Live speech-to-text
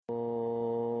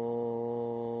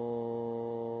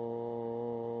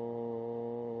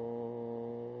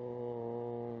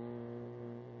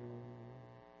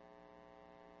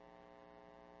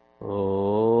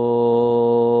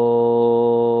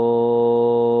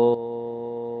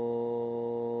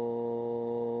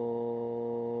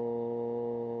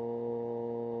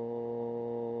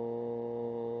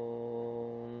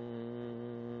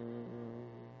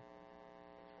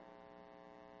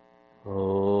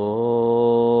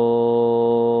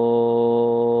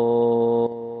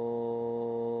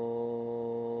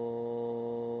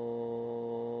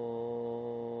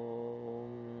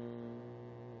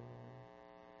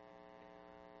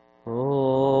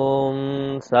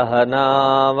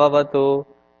सहनाववतु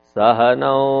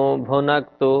सहनौ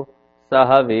भुनक्तु सह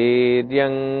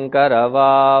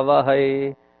वीर्यङ्करवावहै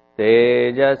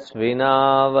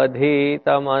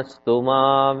तेजस्विनावधीतमस्तु मा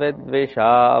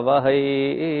विद्विषावहै।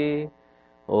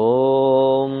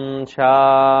 ॐ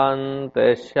शान्ति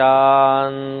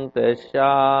शान्ति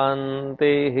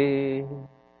शान्तिः।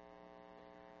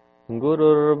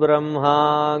 गुरुर्ब्रह्मा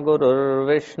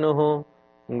गुरुर्विष्णुः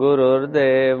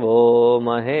गुरुर्देवो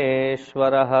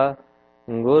महेश्वरः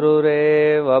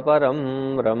गुरुरेव परं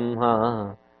ब्रह्म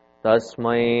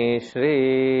तस्मै श्री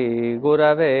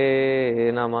गुरवे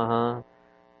नमः।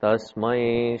 तस्मै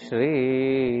श्री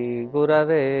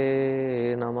गुरवे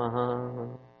नमः।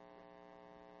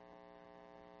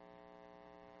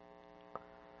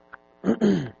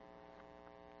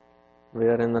 We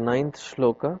are in the 9th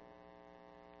shloka.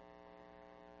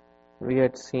 We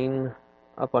had seen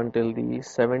up until the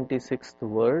 76th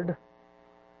word,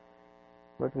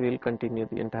 but we will continue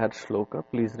the entire shloka.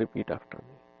 Please repeat after me.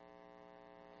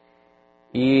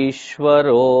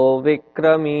 ईश्वरो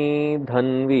विक्रमी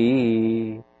धन्वी,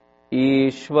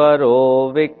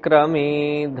 ईश्वरो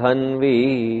विक्रमी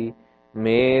धन्वी,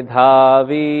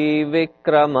 मेधावी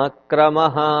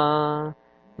विक्रमक्रमः,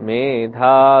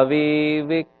 मेधावी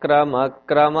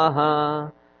विक्रमक्रमः,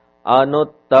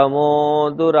 अनुत्तमो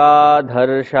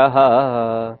दुराधर्षः,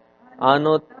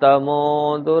 अनुत्तमो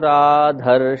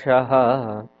दुराधर्षः,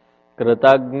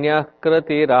 कृतज्ञः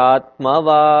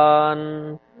कृतिरात्मवान्,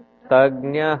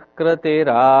 कृतज्ञः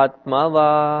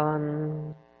कृतिरात्मवान्.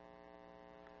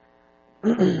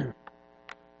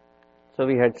 So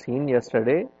we had seen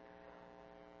yesterday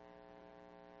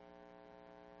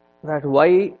that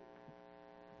why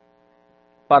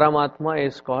Paramatma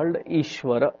is called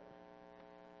Ishvara.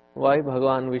 Why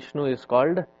Bhagavan Vishnu is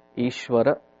called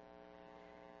Ishvara.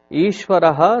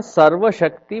 Ishvaraha Sarva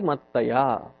Shakti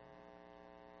Mattaya.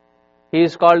 He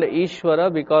is called Ishvara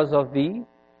because of the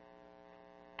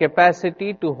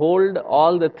capacity to hold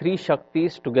all the three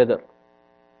Shaktis together.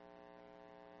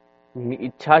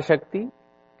 Ichha Shakti,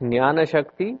 Jnana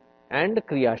Shakti and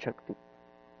Kriya Shakti.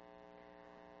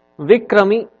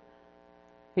 Vikrami.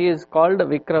 He is called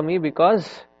Vikrami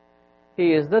because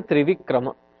he is the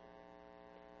Trivikrama.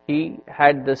 He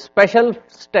had the special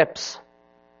steps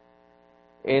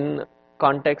in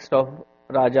context of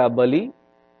Raja Bali.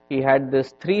 He had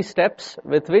these 3 steps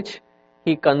with which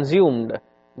he consumed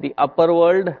the upper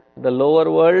world, the lower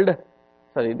world,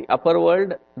 the upper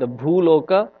world, the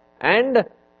Bhuloka and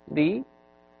the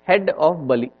head of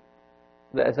Bali.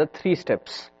 There are 3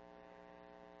 steps.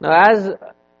 Now as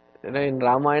in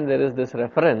Ramayana there is this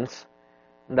reference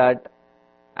that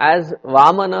as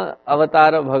Vamana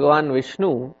Avatara Bhagavan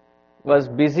Vishnu was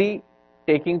busy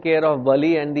taking care of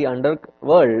Bali and the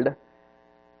underworld,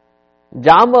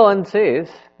 Jambavan says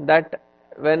that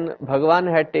when Bhagavan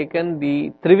had taken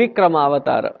the Trivikrama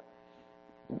Avatara,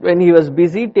 when he was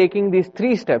busy taking these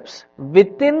 3 steps,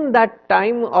 within that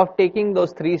time of taking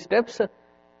those 3 steps,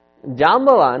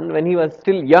 Jambavan, when he was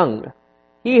still young,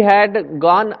 he had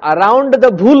gone around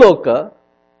the Bhuloka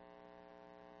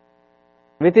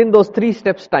within those 3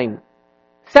 steps time,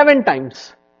 7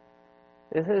 times.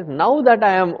 He says, now that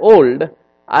I am old,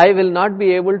 I will not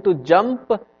be able to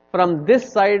jump from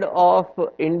this side of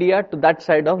India to that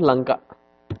side of Lanka.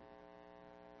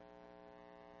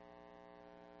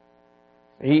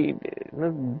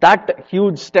 That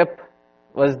huge step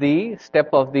was the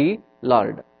step of the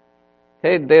Lord.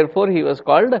 Therefore, he was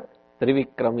called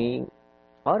Trivikrami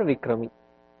or Vikrami.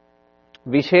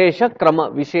 Vishesha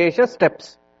Krama, Vishesha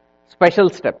steps, special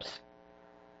steps,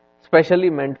 specially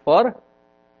meant for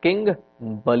King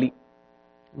Bali,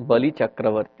 Bali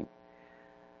Chakravarti.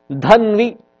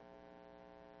 Dhanvi,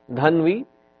 Dhanvi,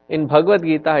 in Bhagavad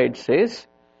Gita it says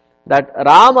that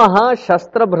Ramaha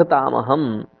Shastra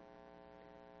Bhratamaham,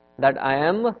 that I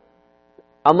am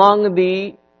among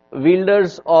the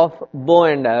wielders of bow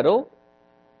and arrow,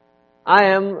 I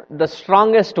am the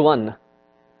strongest one,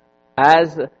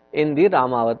 as in the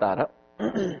Ramavatara.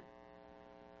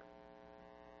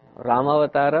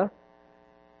 Ramavatara,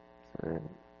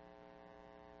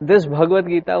 this Bhagavad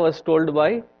Gita was told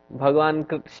by Bhagavan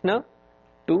Krishna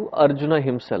to Arjuna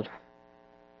himself.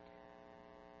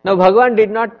 Now Bhagavan did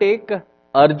not take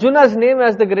Arjuna's name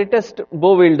as the greatest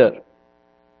bow wielder.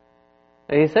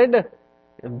 He said,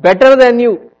 better than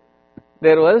you.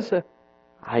 There was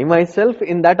I myself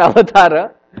in that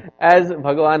avatara as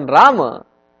Bhagavan Rama,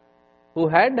 who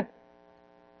had.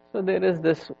 So there is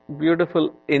this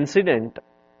beautiful incident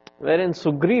wherein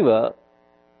Sugriva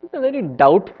is a very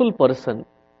doubtful person.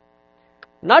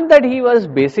 Not that he was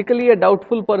basically a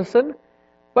doubtful person,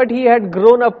 but he had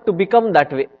grown up to become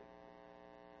that way.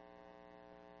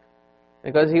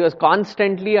 because he was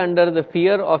constantly under the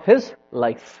fear of his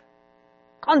life.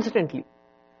 Constantly.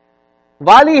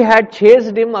 Bali had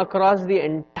chased him across the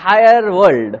entire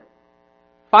world.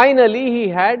 Finally, he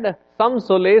had some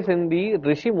solace in the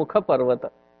Rishi Mukha Parvata.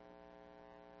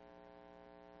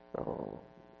 So,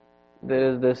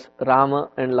 there is this Rama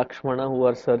and Lakshmana who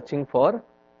are searching for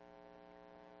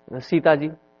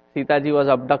Sitaji. Sitaji was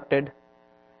abducted.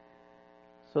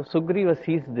 So, Sugriva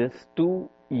sees this, two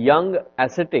young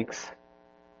ascetics.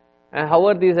 And how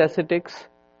are these ascetics?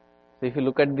 So, if you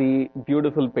look at the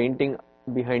beautiful painting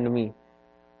behind me,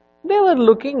 they were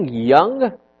looking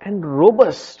young and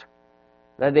robust.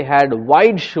 That they had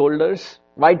wide shoulders,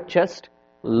 wide chest,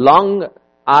 long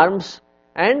arms,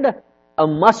 and a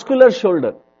muscular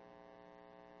shoulder.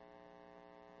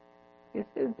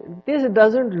 This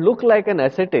doesn't look like an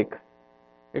ascetic,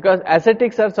 because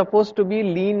ascetics are supposed to be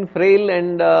lean, frail,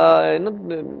 and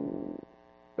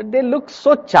but they look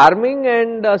so charming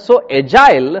and so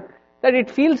agile that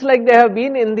it feels like they have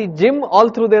been in the gym all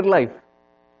through their life.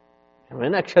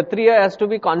 When a Kshatriya has to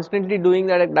be constantly doing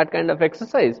that kind of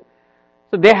exercise.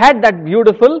 So they had that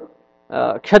beautiful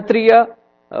Kshatriya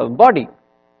body.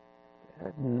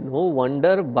 No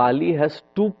wonder Bali has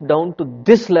stooped down to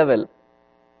this level,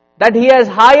 that he has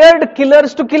hired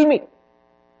killers to kill me.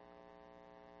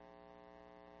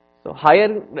 So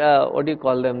what do you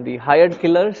call them? The hired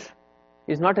killers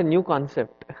is not a new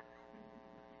concept.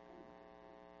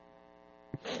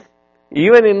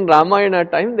 Even in Ramayana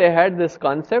time, they had this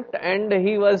concept, and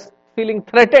he was feeling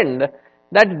threatened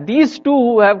that these two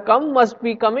who have come must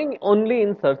be coming only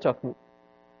in search of me.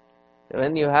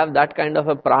 When you have that kind of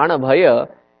a prana bhaya,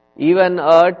 even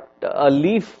a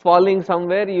leaf falling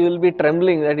somewhere, you will be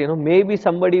trembling that, maybe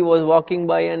somebody was walking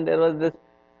by and there was this.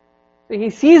 So he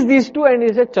sees these two and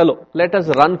he said, "Chalo, let us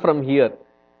run from here.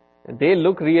 They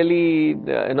look really,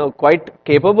 quite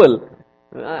capable.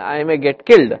 I may get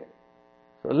killed.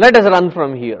 So let us run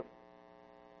from here."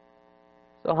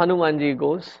 So Hanumanji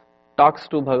goes, talks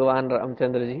to Bhagavan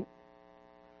Ramchandraji,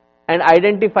 and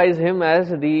identifies him as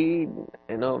the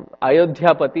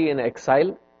Ayodhyapati in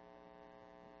exile.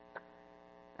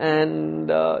 And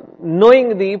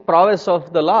knowing the prowess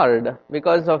of the Lord,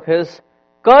 because of his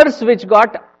curse which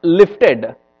got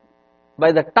lifted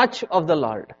by the touch of the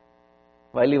Lord.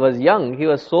 While he was young, he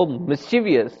was so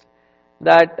mischievous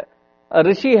that a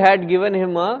rishi had given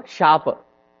him a shapa,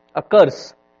 a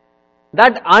curse,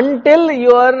 that until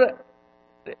your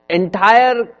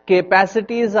entire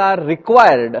capacities are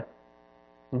required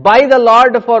by the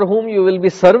Lord for whom you will be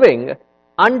serving,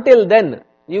 until then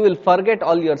you will forget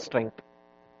all your strength.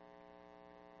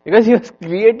 Because he was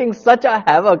creating such a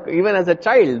havoc even as a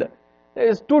child. It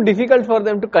is too difficult for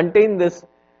them to contain this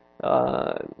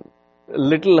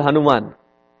little Hanuman.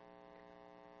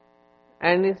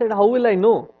 And he said, "How will I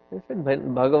know?" He said,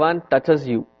 "When Bhagavan touches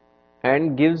you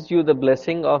and gives you the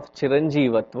blessing of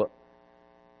Chiranjeevatva,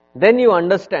 then you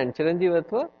understand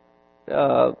Chiranjeevatva,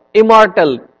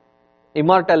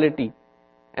 immortality.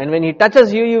 And when he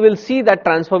touches you, you will see that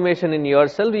transformation in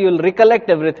yourself, you will recollect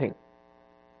everything."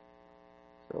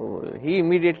 So he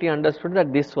immediately understood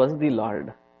that this was the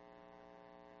Lord.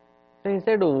 So he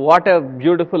said, "What a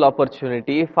beautiful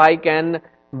opportunity. If I can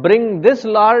bring this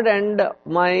Lord and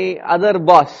my other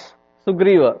boss,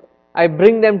 Sugriva, I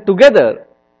bring them together,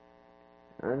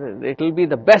 it will be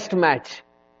the best match,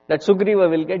 that Sugriva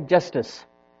will get justice."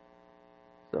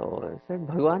 So I said,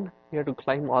 "Bhagavan, you have to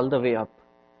climb all the way up."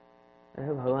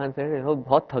 And Bhagavan said,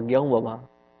 "Bahut thak gaya hu baba.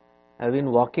 I've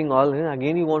been walking all,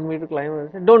 again you want me to climb?" I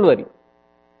said, "Don't worry."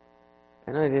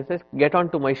 He says, "Get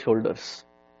onto my shoulders.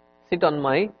 Sit on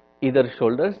my either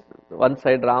shoulders, one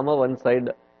side Rama, one side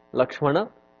Lakshmana."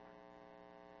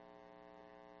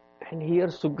 And here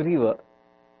Sugriva,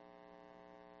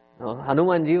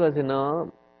 Hanumanji was in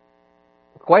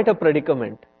quite a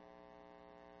predicament.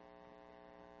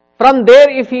 From there,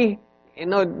 if he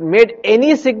made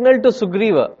any signal to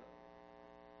Sugriva,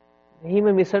 he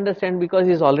may misunderstand because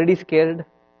he is already scared.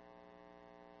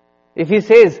 If he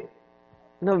says,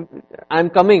 "I'm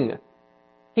coming,"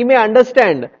 he may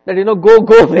understand that,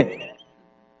 go away.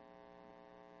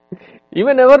 You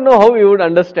may never know how he would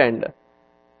understand.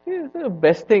 The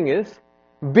best thing is,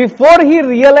 before he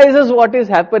realizes what is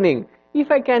happening,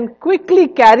 if I can quickly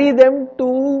carry them to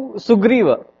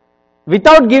Sugriva,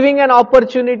 without giving an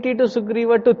opportunity to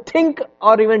Sugriva to think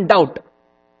or even doubt.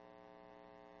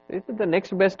 The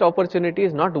next best opportunity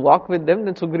is not to walk with them,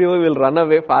 then Sugriva will run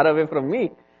away, far away from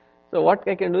me. So what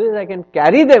I can do is I can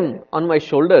carry them on my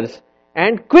shoulders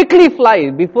and quickly fly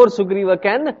before Sugriva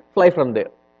can fly from there.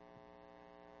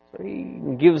 So he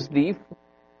gives the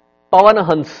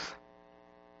Pavanahans,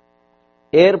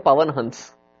 air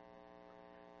Pavanahans.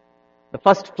 the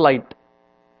first flight.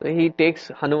 So he takes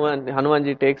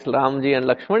Hanumanji takes Ramji and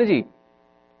Lakshmanji,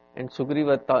 and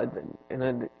Sugriva thought,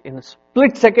 in a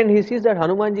split second he sees that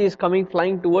Hanumanji is coming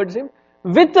flying towards him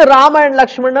with Rama and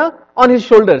Lakshmana on his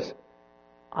shoulders.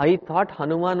 I thought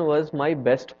Hanuman was my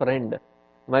best friend,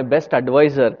 my best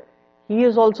advisor. He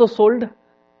is also sold.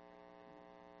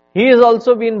 He has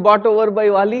also been bought over by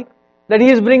Wali, that he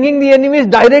is bringing the enemies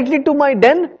directly to my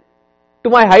den, to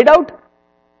my hideout.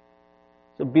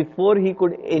 So before he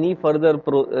could any further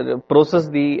process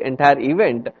the entire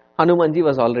event, Hanumanji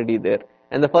was already there.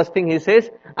 And the first thing he says,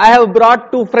 I have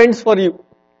brought 2 friends for you.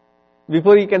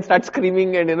 Before he can start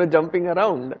screaming and jumping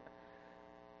around.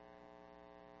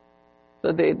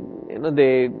 So they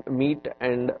meet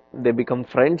and they become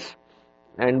friends.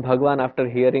 And Bhagwan, after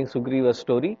hearing Sugriva's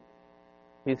story,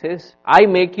 he says, I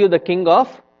make you the king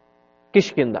of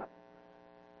Kishkinda.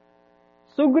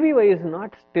 Sugriva is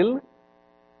not still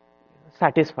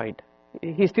satisfied.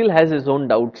 He still has his own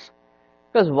doubts.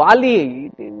 Because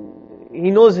Vali, he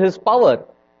knows his power.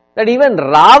 That even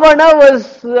Ravana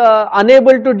was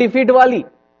unable to defeat Vali.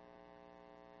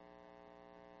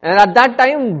 And at that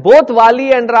time, both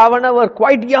Vali and Ravana were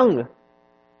quite young.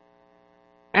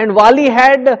 And Vali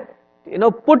had,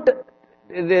 put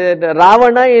the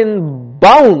Ravana in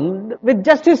bound with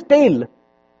just his tail.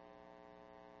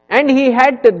 And he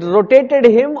had rotated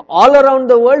him all around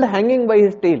the world hanging by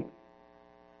his tail.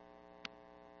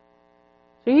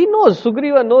 So he knows,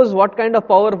 Sugriva knows what kind of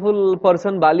powerful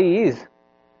person Bali is.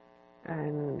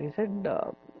 And he said,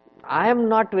 I am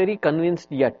not very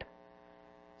convinced yet.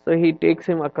 So he takes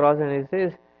him across and he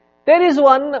says, there is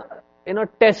one,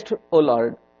 test, O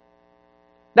Lord.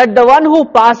 That the one who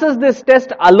passes this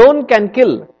test alone can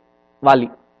kill Vali.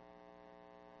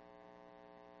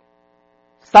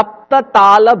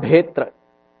 Saptatala Bhetra.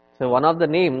 So one of the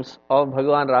names of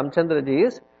Bhagavan Ramchandraji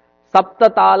is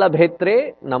Saptatala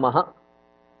Bhetre Namaha.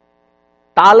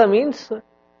 Tala means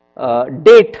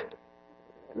date.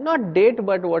 Not date,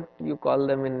 but what you call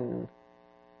them in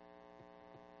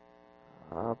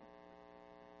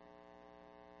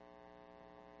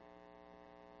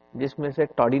जिसमें से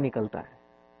toddy निकलता है,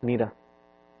 नीरा.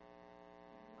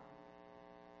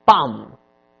 Palm.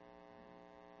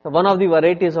 So one of the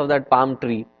varieties of that palm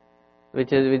tree, which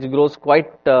grows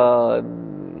quite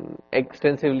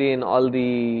extensively in all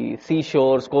the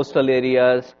seashores, coastal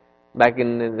areas back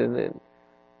in.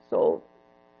 So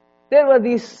there were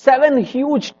these 7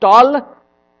 huge tall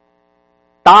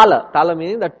tala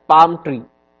meaning that palm tree.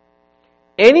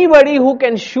 Anybody who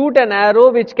can shoot an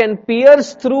arrow which can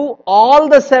pierce through all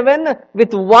the 7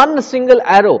 with one single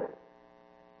arrow.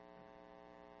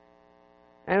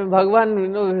 And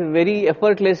Bhagavan, very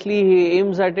effortlessly he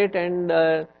aims at it, and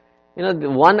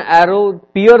one arrow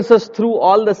pierces through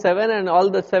all the 7, and all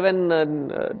the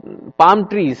 7 palm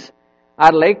trees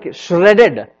are like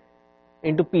shredded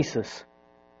into pieces.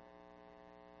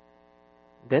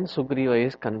 Then Sugriva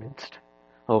is convinced.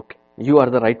 Okay, you are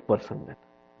the right person then.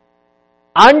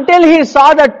 Until he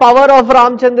saw that power of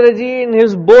Ramchandraji in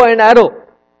his bow and arrow,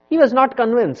 he was not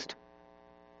convinced.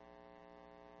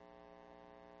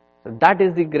 So that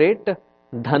is the great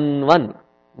Dhanvan.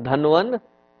 Dhanvan,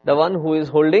 the one who is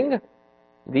holding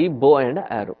the bow and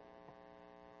arrow.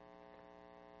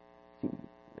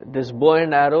 This bow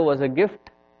and arrow was a gift.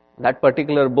 That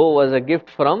particular bow was a gift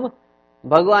from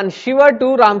Bhagavan Shiva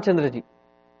to Ramchandraji.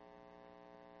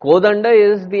 Kodanda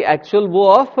is the actual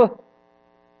bow of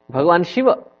Bhagavan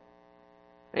Shiva,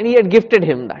 and he had gifted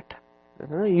him that.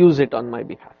 Use it on my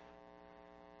behalf.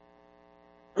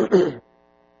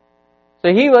 So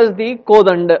he was the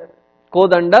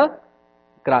Kodanda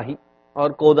Grahi or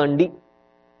Kodandi,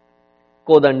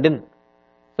 Kodandin.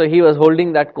 So he was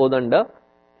holding that Kodanda.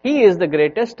 He is the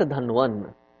greatest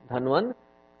Dhanvan. Dhanvan,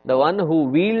 the one who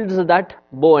wields that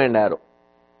bow and arrow.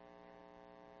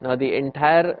 Now the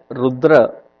entire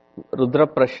Rudra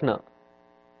Prashna,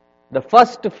 the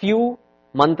first few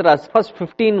mantras, first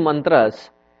 15 mantras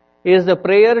is the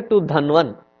prayer to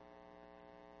Dhanvan,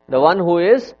 the one who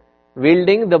is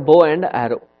wielding the bow and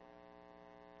arrow.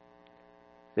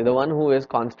 The one who is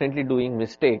constantly doing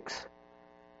mistakes.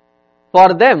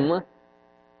 For them,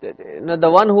 the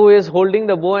one who is holding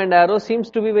the bow and arrow seems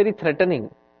to be very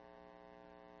threatening.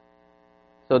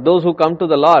 So those who come to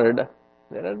the Lord,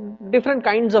 there are different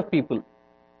kinds of people.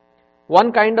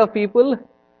 One kind of people,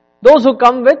 those who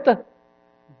come with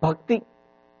bhakti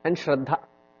and shraddha.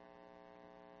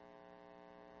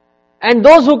 And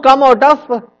those who come out of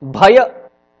bhaya,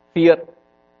 fear.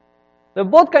 There are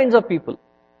both kinds of people.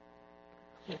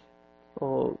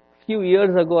 So, few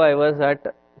years ago I was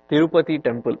at Tirupati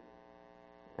temple.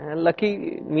 And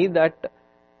lucky me that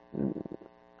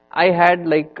I had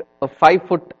like a 5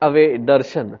 foot away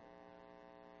darshan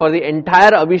for the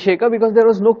entire Abhisheka because there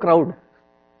was no crowd.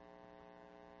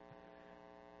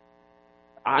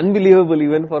 Unbelievable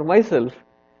even for myself.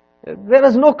 There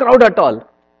was no crowd at all.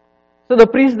 So the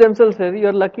priests themselves said, "You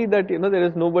are lucky that there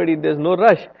is nobody, there is no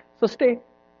rush. So stay."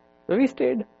 So we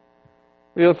stayed.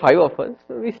 We were 5 of us.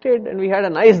 So we stayed and we had a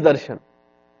nice darshan.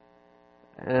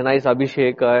 And a nice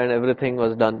Abhisheka and everything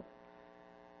was done.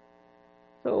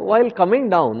 So while coming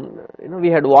down, we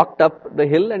had walked up the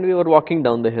hill and we were walking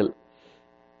down the hill.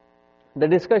 The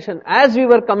discussion, as we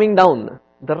were coming down,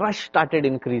 the rush started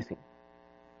increasing.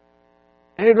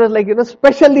 And it was like,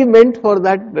 specially meant for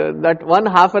that 1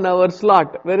 half an hour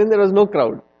slot wherein there was no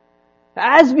crowd.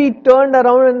 As we turned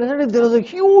around and there was a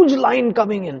huge line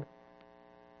coming in.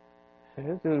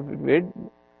 Wait,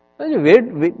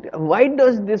 why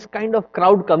does this kind of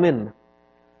crowd come in?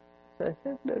 So I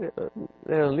said,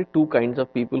 there are only 2 kinds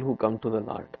of people who come to the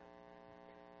Lord.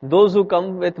 Those who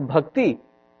come with bhakti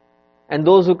and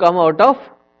those who come out of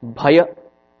bhaya.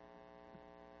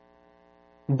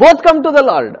 Both come to the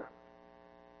Lord.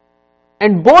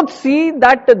 And both see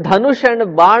that dhanush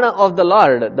and bana of the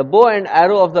Lord, the bow and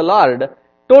arrow of the Lord,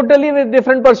 totally with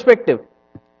different perspective.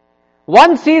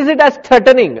 One sees it as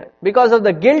threatening because of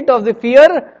the guilt of the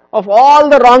fear of all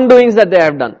the wrongdoings that they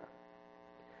have done.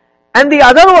 And the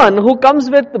other one who comes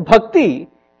with bhakti,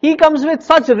 he comes with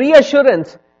such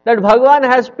reassurance that Bhagavan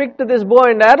has picked this bow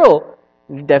and arrow,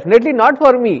 definitely not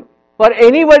for me. For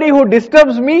anybody who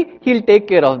disturbs me, he'll take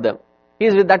care of them. He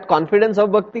is with that confidence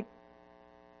of bhakti.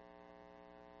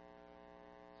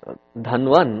 So,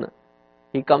 Dhanvan,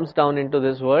 he comes down into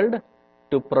this world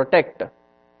to protect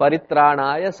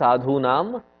Paritranaya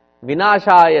sadhunam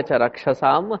vinashaya cha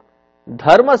rakshasam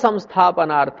dharma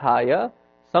samsthapanarthaya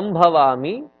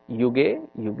sambhavami yuge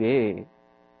yuge.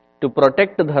 To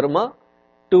protect dharma,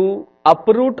 to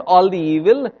uproot all the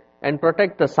evil and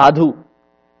protect the sadhu.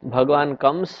 Bhagavan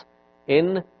comes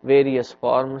in various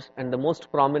forms and the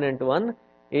most prominent one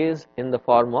is in the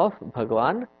form of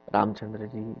Bhagavan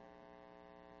Ramchandraji.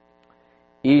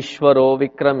 Ishvaro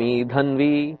vikrami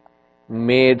dhanvi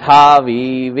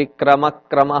medhavi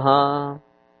vikramakramaha.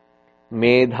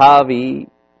 Medhavi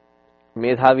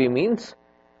means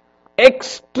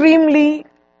extremely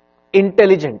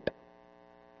intelligent,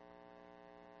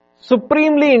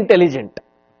 supremely intelligent.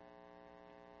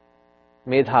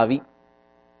 Medhavi.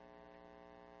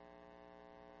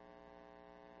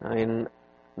 In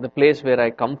the place where I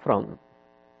come from,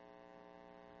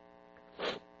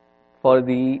 for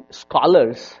the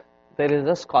scholars, there is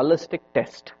a scholastic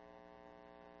test.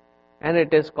 And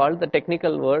it is called, the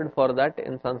technical word for that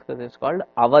in Sanskrit is called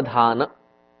avadhana.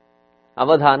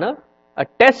 Avadhana, a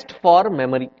test for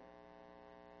memory.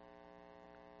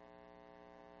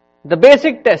 The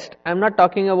basic test, I am not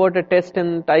talking about a test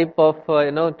in type of,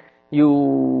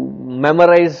 you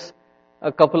memorize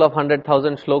a couple of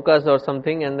 100,000 shlokas or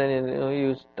something and then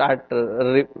you start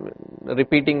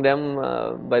repeating them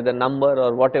by the number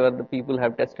or whatever the people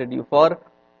have tested you for.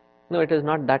 No, it is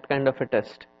not that kind of a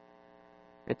test.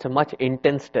 It's a much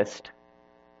intense test.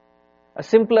 A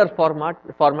simpler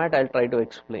format I'll try to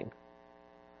explain.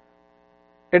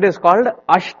 It is called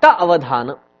Ashta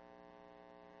Avadhana.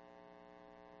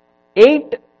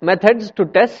 8 methods to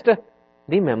test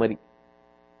the memory.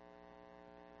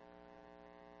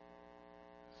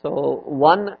 So,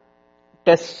 one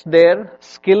tests their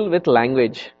skill with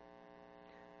language.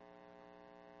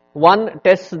 One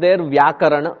tests their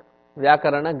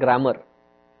Vyakarana grammar.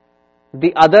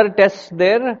 The other tests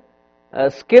their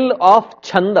skill of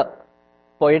Chanda,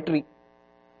 poetry.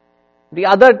 The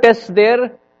other tests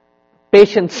their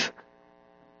patience.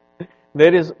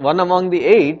 There is one among the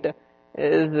 8,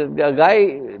 is a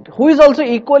guy who is also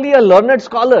equally a learned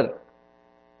scholar.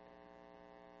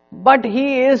 But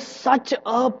he is such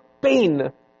a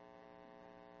pain.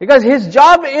 Because his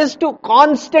job is to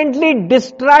constantly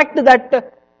distract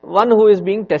that one who is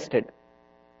being tested.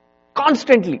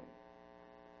 Constantly.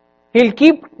 He'll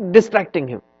keep distracting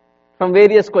him from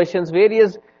various questions,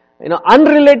 various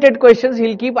unrelated questions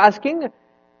he'll keep asking,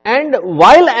 and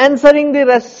while answering the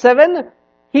rest 7,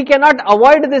 he cannot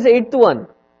avoid this 8th one.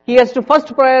 He has to first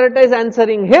prioritize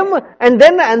answering him and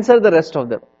then answer the rest of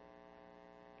them.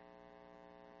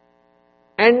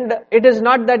 And it is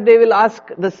not that they will ask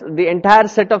the entire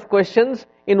set of questions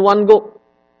in one go.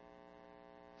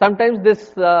 Sometimes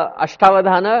this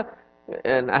Ashtavadhana,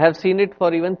 and I have seen it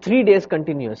for even 3 days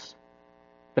continuous.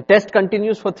 The test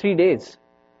continues for 3 days.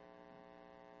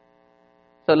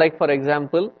 So like for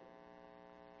example,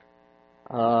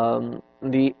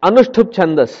 the Anushtup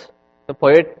Chandas, the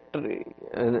poetry,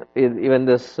 even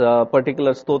this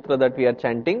particular stotra that we are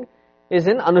chanting, is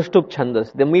in Anushtup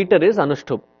Chandas. The meter is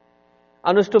Anushtup.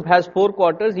 Anushtup has 4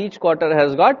 quarters. Each quarter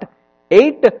has got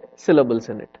 8 syllables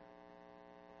in it.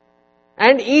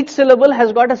 And each syllable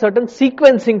has got a certain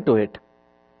sequencing to it.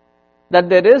 That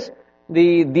there is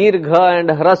the Dirgha and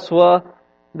Hraswa,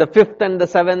 the 5th and the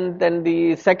 7th, and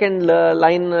the second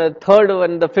line, 3rd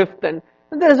and the 5th, and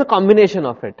there is a combination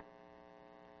of it.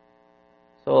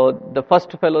 So the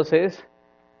first fellow says,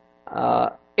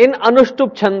 in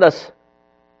Anushtup Chandas,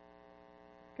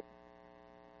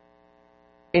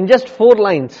 in just 4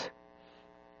 lines,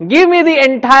 give me the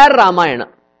entire Ramayana.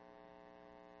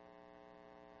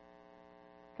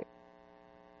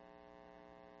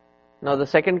 Now the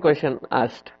second question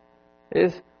asked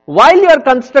is, while you are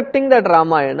constructing that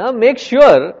Ramayana, make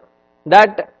sure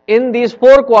that in these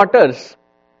 4 quarters,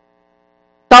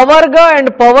 Tavarga and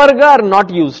Pavarga are not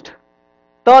used.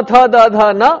 Ta, tha, da,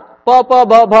 dha, na, pa, pa,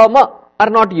 ba, bha, ma are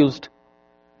not used.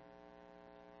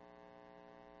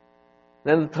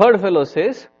 Then the third fellow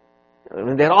says,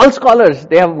 they are all scholars,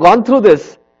 they have gone through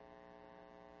this.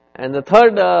 And the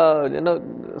third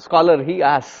scholar, he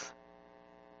asks,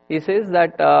 he says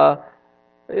that the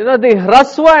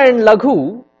Hraswa and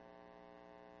Laghu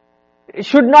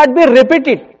should not be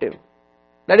repetitive.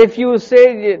 That if you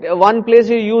say one place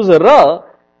you use Ra,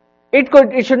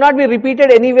 it should not be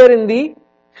repeated anywhere in the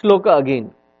shloka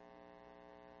again.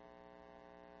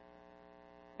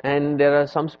 And there are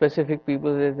some specific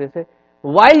people, they say,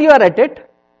 while you are at it,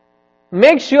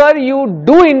 make sure you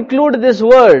do include this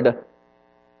word.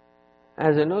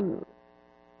 As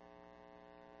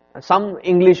some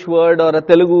English word or a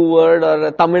Telugu word or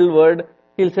a Tamil word,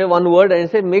 he'll say one word and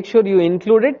say, make sure you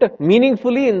include it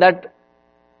meaningfully in that.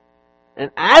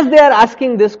 And as they are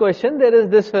asking this question, there is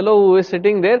this fellow who is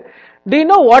sitting there. Do you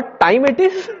know what time it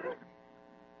is?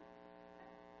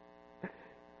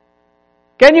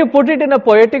 Can you put it in a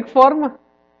poetic form?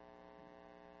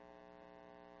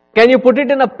 Can you put it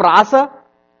in a prasa?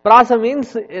 Prasa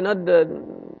means,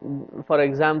 for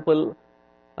example,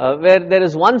 where there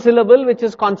is one syllable which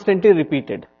is constantly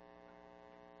repeated.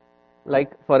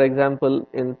 Like, for example,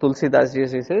 in Tulsidas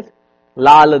ji, he says,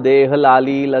 Lal deh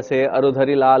lali lase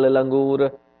arudhari lal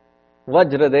langur,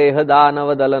 Vajra deh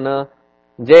danav dalana,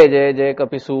 Jay jay jay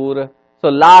kapisur. So,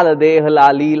 Lal deh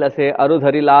lali lase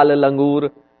arudhari lal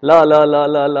langur, la la la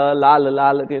la la lal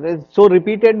lal. It's so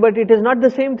repeated, but it is not the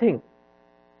same thing.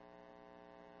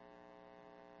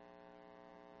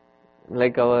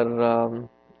 Like our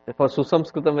for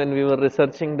Susamskritam, when we were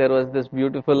researching, there was this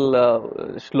beautiful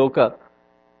shloka.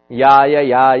 Ya ya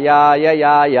ya ya ya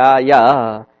ya ya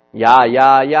ya ya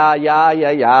ya ya ya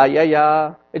ya ya ya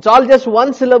ya. It's all just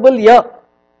one syllable, ya.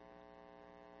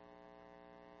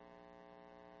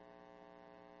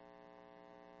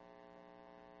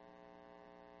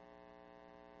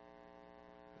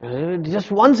 Just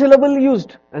one syllable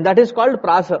used, and that is called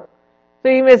prasa. So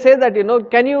he may say that,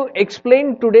 can you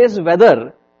explain today's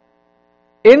weather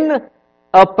in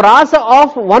a prasa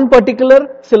of one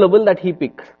particular syllable that he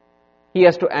picks? He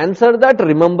has to answer that,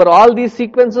 remember all these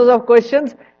sequences of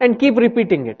questions and keep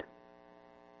repeating it.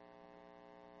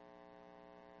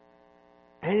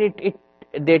 And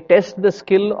they test the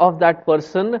skill of that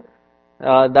person,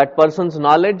 that person's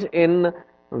knowledge in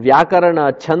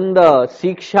Vyakarana, Chanda,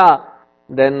 Siksha,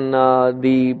 then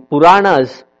the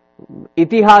Puranas,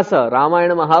 Itihasa,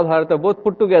 Ramayana, Mahabharata, both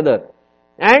put together.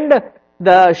 And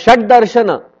the Shad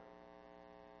Darshana,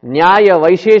 Nyaya,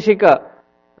 Vaisheshika,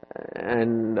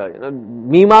 and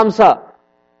Mimamsa,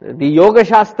 the Yoga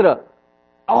Shastra,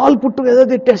 all put together,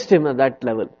 they test him at that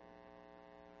level.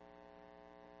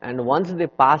 And once they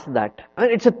pass that,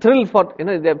 and it's a thrill for,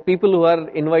 there are people who are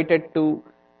invited to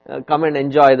come and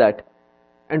enjoy that.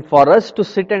 And for us to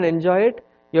sit and enjoy it,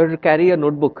 you have to carry a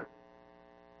notebook.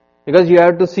 Because you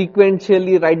have to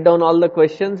sequentially write down all the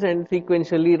questions and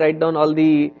sequentially write down all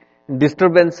the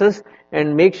disturbances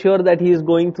and make sure that he is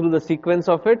going through the sequence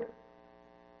of it.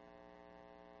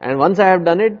 And once I have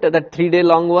done it, that 3-day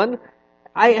long one,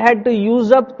 I had to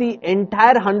use up the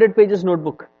entire 100 pages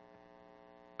notebook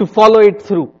to follow it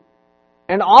through.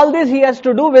 And all this he has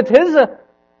to do with his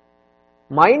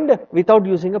mind without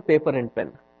using a paper and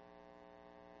pen.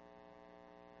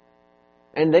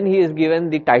 And then he is given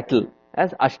the title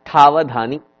as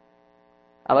Ashtavadhani.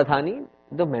 Avadhani,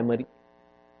 the memory.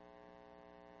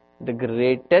 The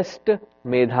greatest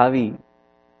Medhavi,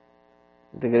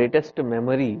 the greatest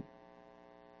memory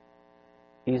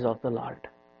is of the Lord.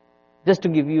 Just to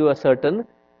give you a certain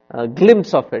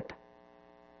glimpse of it.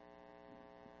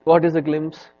 What is a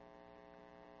glimpse?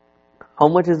 How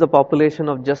much is the population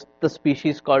of just the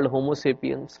species called Homo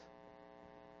sapiens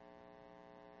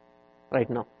right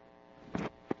now?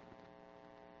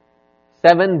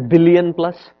 7 billion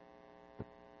plus.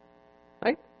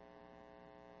 Right?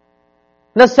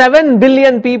 Now 7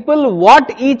 billion people,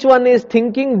 what each one is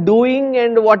thinking, doing,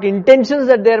 and what intentions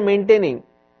that they are maintaining.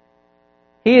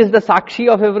 He is the Sakshi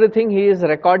of everything, he is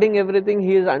recording everything,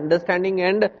 he is understanding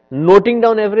and noting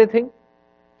down everything.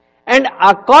 And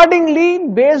accordingly,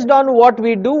 based on what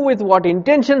we do, with what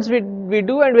intentions we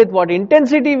do, and with what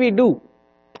intensity we do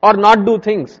or not do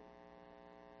things,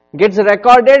 gets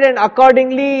recorded, and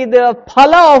accordingly the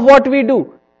phala of what we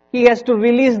do, he has to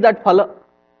release that phala.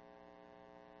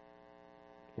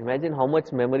 Imagine how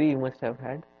much memory he must have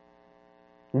had.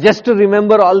 Just to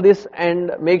remember all this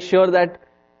and make sure that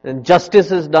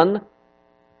justice is done.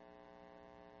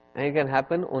 And it can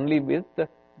happen only with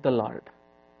the Lord.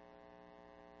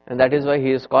 And that is why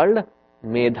he is called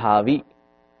Medhavi,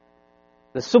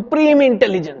 the supreme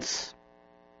intelligence.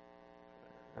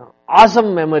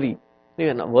 Awesome memory.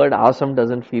 Even the word awesome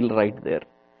doesn't feel right there,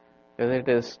 because it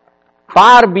is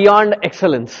far beyond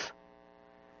excellence.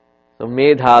 So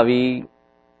Medhavi,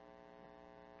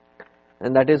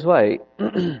 and that is why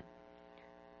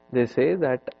they say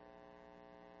that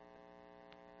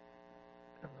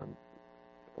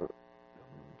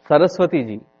Saraswati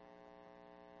ji,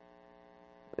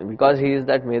 because he is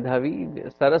that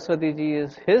Medhavi, Saraswati ji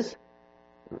is his,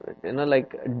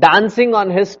 like dancing on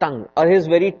his tongue, or his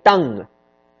very tongue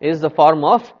is the form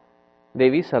of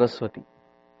Devi Saraswati,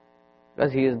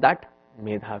 because he is that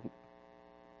Medhavi.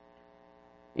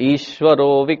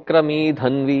 Ishvaro Vikrami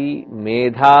Dhanvi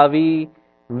Medhavi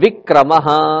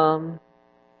Vikramaha.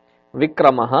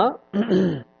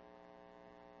 Vikramaha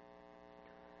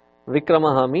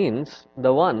Vikramaha means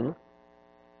the one.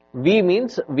 V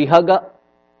means Vihaga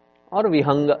or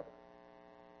Vihanga.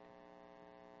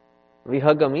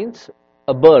 Vihaga means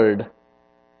a bird.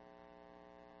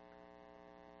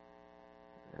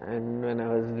 And when I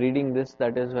was reading this,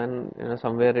 that is when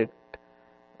somewhere it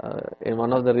in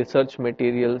one of the research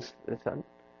materials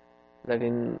that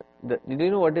in the, do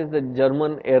you know what is the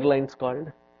German airlines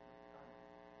called?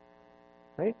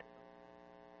 Right?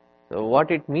 So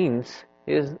what it means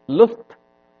is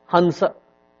Lufthansa.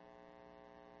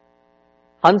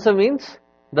 Hansa means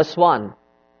the swan.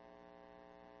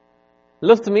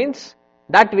 Luft means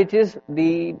that which is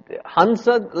the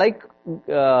Hansa, like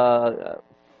flow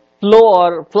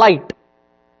or flight.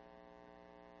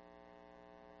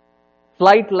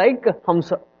 Flight like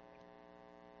Hamsa.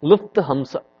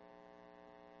 Lufthansa.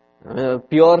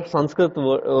 Pure Sanskrit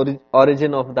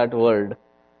origin of that word.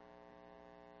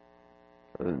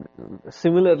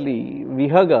 Similarly,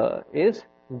 Vihaga is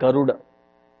Garuda.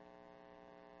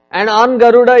 And on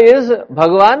Garuda is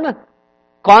Bhagavan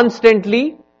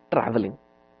constantly traveling.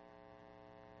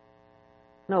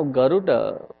 Now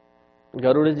Garudaji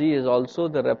is also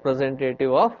the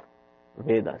representative of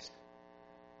Vedas.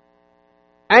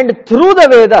 And through the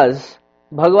Vedas,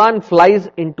 Bhagavan flies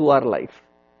into our life.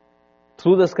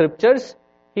 Through the scriptures,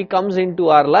 he comes into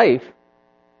our life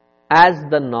as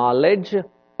the knowledge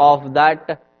of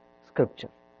that scripture.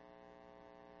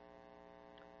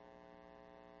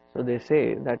 So they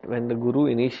say that when the Guru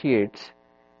initiates,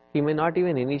 he may not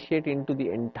even initiate into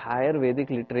the entire Vedic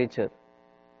literature.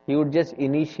 He would just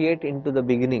initiate into the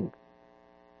beginning.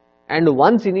 And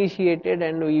once initiated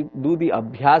and we do the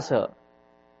abhyasa,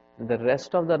 the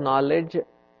rest of the knowledge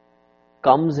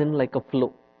comes in like a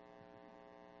flow.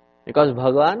 Because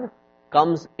Bhagavan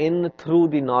comes in through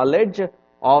the knowledge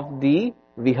of the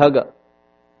Vihaga.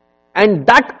 And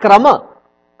that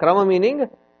krama meaning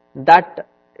that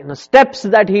steps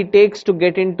that he takes to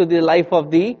get into the life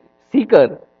of the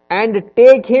seeker and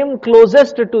take him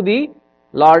closest to the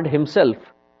Lord himself.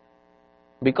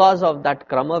 Because of that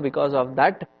krama, because of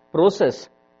that process,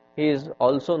 he is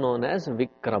also known as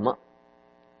Vikrama.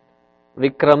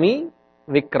 Vikrami,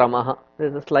 Vikramaha. There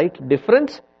is a slight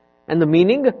difference and the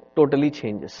meaning totally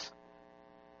changes.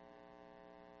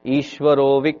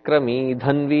 Ishvaro Vikrami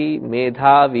Dhanvi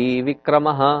Medhavi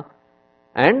Vikramaha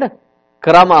and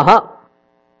Kramaha.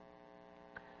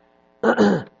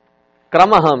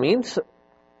 Kramaha means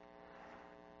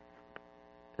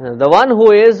the one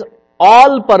who is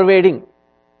all pervading.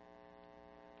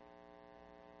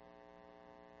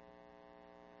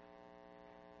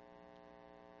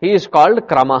 He is called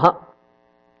Kramaha.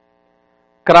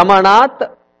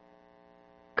 Kramanat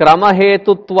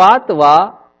Kramahetutvat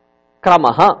va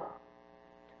Kramaha.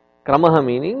 Kramaha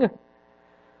meaning,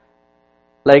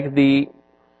 like the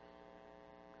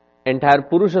entire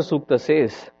Purusha Sukta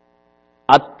says,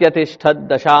 Atyatishthad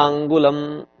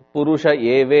dashangulam Purusha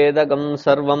yevedagam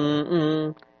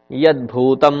sarvam yad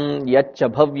bhutam yaccha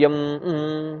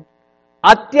bhavyam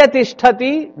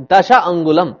Atyatishthati dasha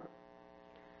angulam.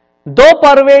 Though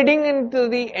pervading into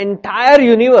the entire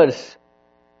universe,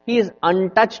 he is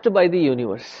untouched by the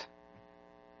universe.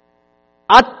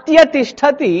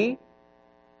 Atyatishtati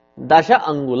dasha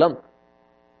angulam.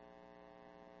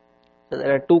 So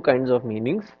there are two kinds of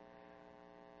meanings.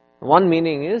 One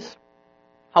meaning is,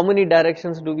 how many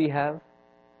directions do we have?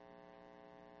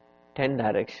 10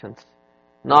 directions.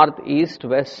 North, east,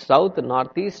 west, south,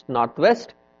 northeast,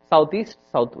 northwest, southeast,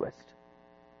 southwest.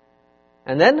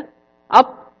 And then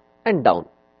up and down.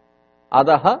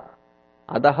 Adaha,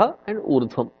 adaha and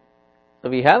urdhvam. So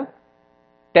we have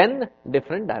 10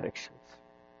 different directions.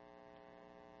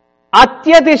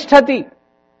 Atyatishtati.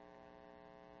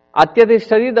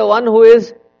 Atyatishtati, the one who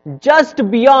is just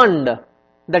beyond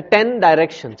the 10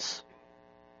 directions.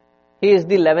 He is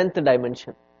the 11th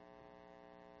dimension.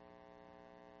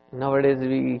 Nowadays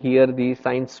we hear the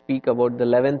science speak about the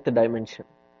 11th dimension.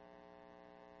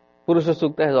 Purusha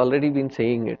Sukta has already been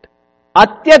saying it.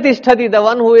 Atyatishtati, the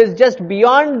one who is just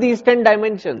beyond these 10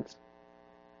 dimensions.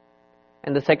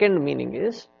 And the second meaning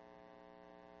is,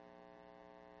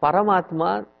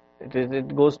 Paramatma,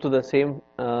 it goes to the same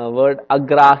word,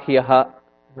 agrahyaha.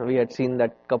 We had seen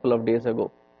that couple of days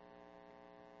ago.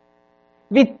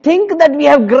 We think that we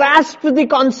have grasped the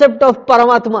concept of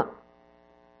Paramatma.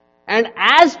 And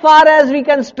as far as we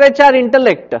can stretch our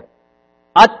intellect,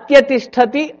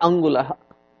 Atyatishtati angulaha.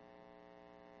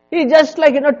 He is just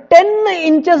like, 10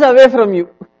 inches away from you.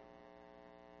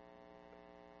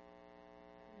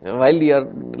 While you are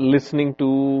listening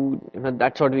to,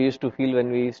 that's what we used to feel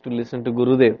when we used to listen to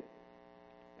Gurudev.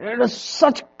 It was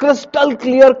such crystal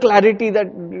clear clarity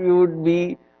that you would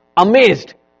be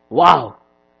amazed. Wow.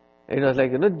 It was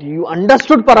like, you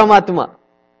understood Paramatma.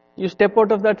 You step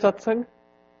out of that satsang.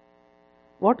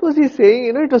 What was he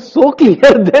saying? It was so clear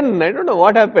then. I don't know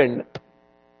what happened.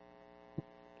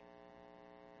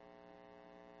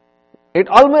 It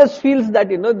almost feels that,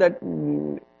 that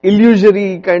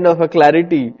illusory kind of a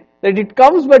clarity, that it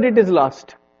comes but it is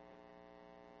lost.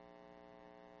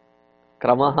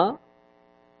 Kramaha,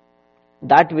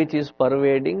 that which is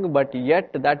pervading, but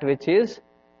yet that which is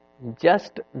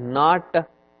just not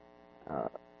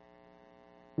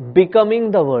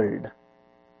becoming the world.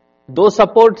 Though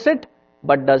supports it,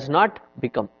 but does not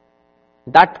become.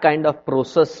 That kind of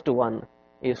processed one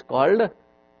is called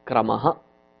kramaha.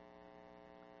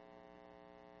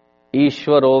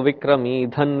 Ishvaro vikrami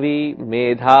dhanvi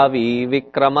medhavi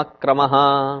vikrama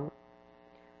kramaha.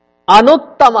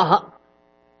 Anuttamaha.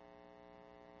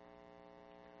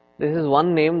 This is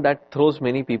one name that throws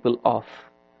many people off.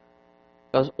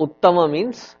 Because uttama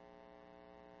means,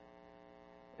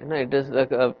 it is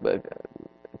like a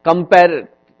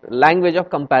language of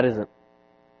comparison.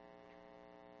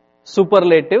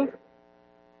 Superlative,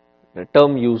 the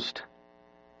term used.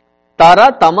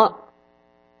 Tara, tama.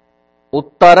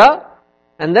 Uttara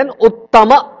and then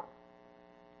uttama.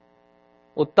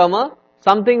 Uttama,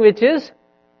 something which is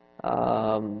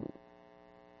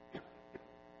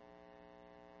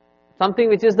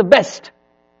the best.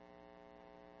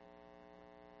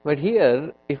 But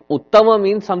here, if uttama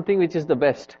means something which is the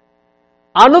best,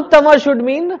 anuttama should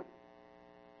mean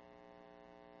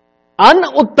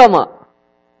anuttama.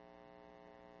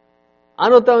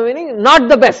 Anuttama meaning not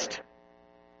the best.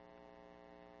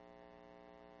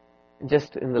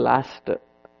 Just in the last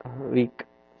week,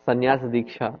 Sannyasa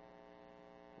Diksha,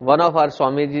 one of our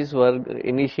Swamijis who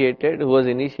was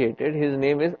initiated, his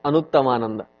name is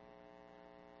Anuttamananda.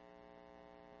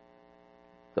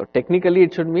 So technically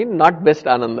it should mean not best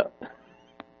Ananda.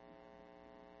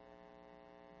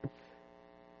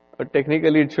 Or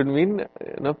technically it should mean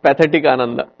pathetic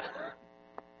Ananda.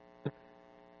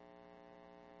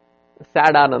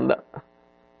 Sad Ananda.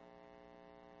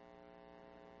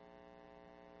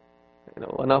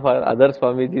 One of our other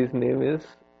Swamiji's name is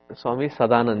Swami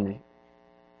Sadanandji.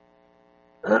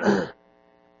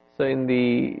 So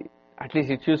at least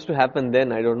it used to happen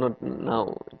then, I don't know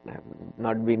now, I have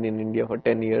not been in India for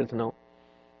 10 years now.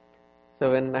 So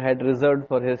when I had reserved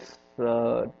for his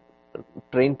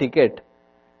train ticket,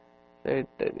 I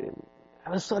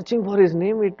was searching for his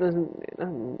name, it was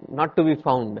not to be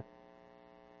found.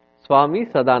 Swami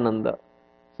Sadananda.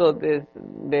 So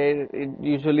they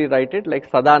usually write it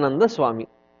like Sadananda Swami.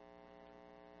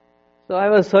 So I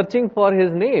was searching for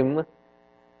his name,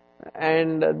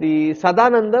 and the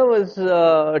Sadananda was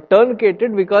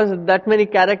truncated because that many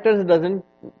characters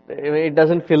it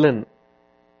doesn't fill in.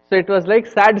 So it was like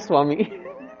Sad Swami.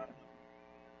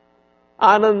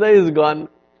 Ananda is gone.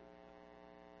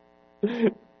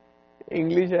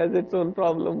 English has its own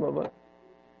problem, Baba.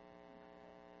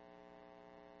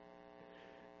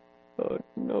 So,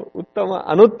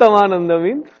 Anuttamananda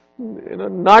means,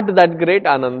 not that great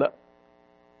Ananda.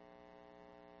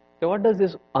 So what does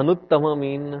this anuttama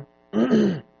mean?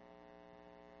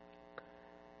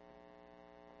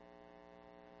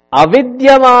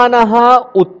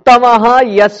 Avidyamanaha uttamaha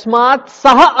yasmat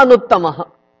saha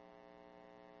anuttamaha.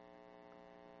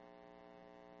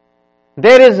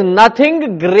 There is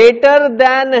nothing greater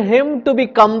than him to be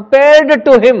compared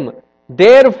to him.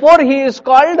 Therefore, he is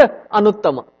called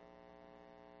anuttama.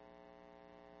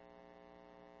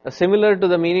 Similar to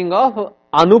the meaning of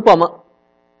anupama.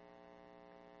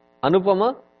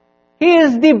 Anupama, he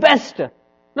is the best.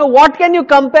 Now, what can you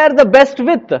compare the best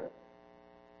with? There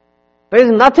is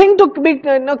nothing to be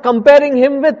comparing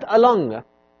him with along.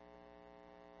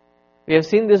 We have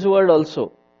seen this word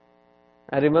also.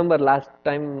 I remember last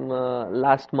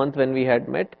month when we had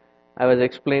met, I was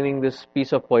explaining this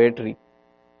piece of poetry.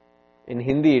 In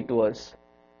Hindi it was.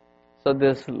 So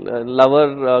this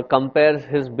lover compares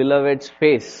his beloved's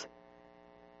face.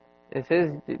 He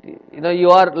says,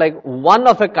 you are like one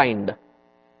of a kind.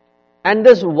 And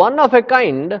this one of a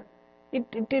kind,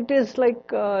 it is like,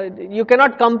 you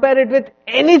cannot compare it with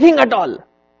anything at all.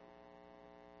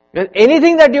 Because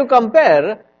anything that you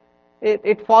compare,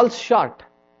 it falls short.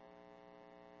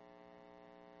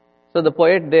 So the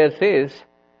poet there says,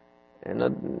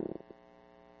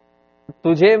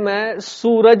 तुझे मैं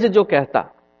सूरज जो कहता,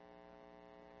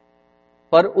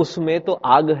 पर उसमें तो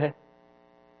आग है.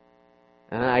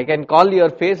 I can call your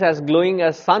face as glowing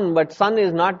as sun, but sun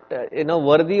is not,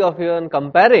 worthy of even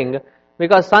comparing,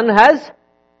 because sun has,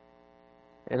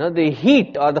 the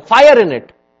heat or the fire in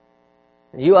it.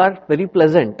 You are very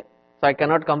pleasant, so I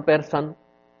cannot compare sun.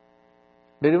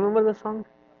 Do you remember the song?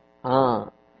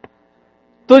 हाँ.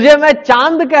 तुझे मैं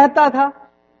चांद कहता था,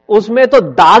 उसमें तो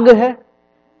दाग है.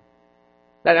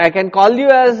 That I can call you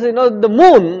as, the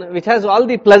moon, which has all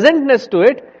the pleasantness to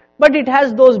it, but it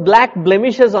has those black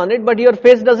blemishes on it, but your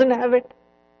face doesn't have it.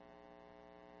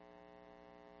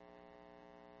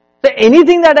 So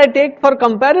anything that I take for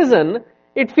comparison,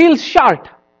 it feels short,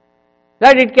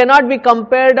 that it cannot be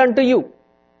compared unto you.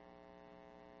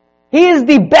 He is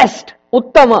the best,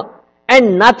 uttama,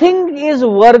 and nothing is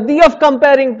worthy of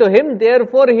comparing to him,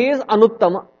 therefore he is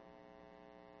anuttama.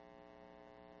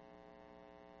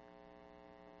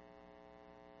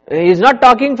 He is not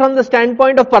talking from the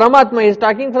standpoint of Paramatma, he is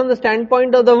talking from the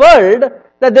standpoint of the world,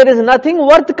 that there is nothing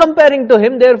worth comparing to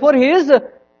him, therefore he is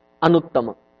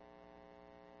anuttama.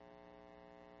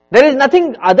 There is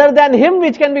nothing other than him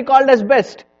which can be called as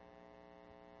best.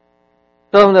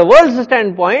 So from the world's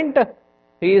standpoint,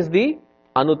 he is the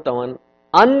anuttaman,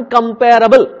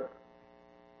 uncomparable.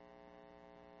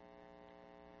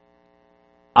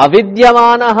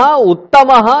 Avidyamanaha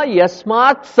uttamaha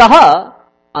yasmat saha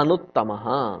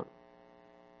anuttamaha.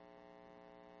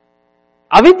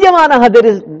 Avidyamanaha,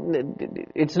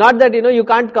 it's not that, you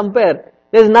can't compare.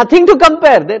 There is nothing to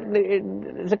compare.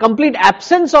 It's a complete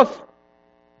absence of,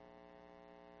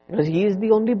 because he is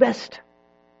the only best.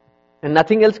 And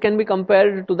nothing else can be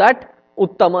compared to that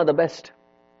uttama, the best.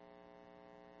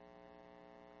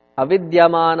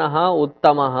 Avidyamanaha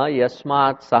uttamaha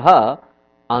yasmat saha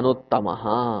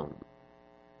anuttamaha.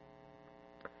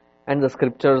 And the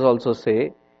scriptures also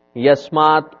say,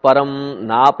 Yasmat param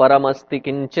na paramasti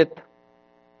kinchit.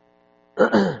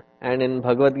 And in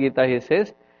Bhagavad Gita he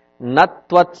says,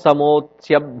 Natvat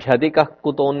samotsyabhyadikah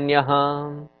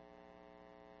kutonyaha.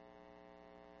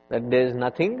 That there is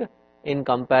nothing in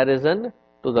comparison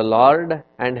to the Lord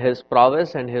and his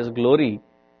prowess and his glory.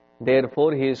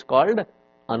 Therefore he is called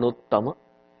Anuttama.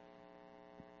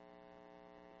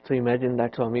 So imagine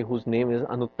that Swami whose name is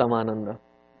Anuttamananda.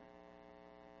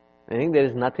 I think there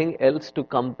is nothing else to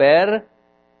compare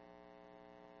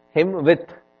him with.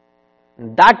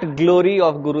 That glory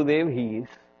of Gurudev he is.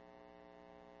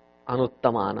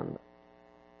 Anuttamananda.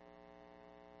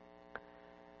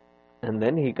 And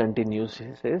then he continues,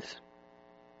 he says,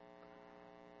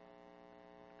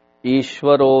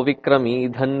 Ishvaro vikrami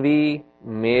dhanvi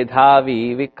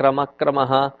medhavi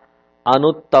vikramakramaha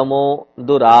anuttamo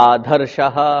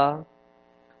duradharshaha.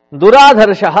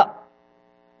 Duradharshaha.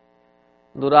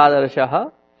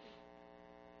 Duradharshaha.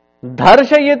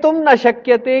 Dharshayitum na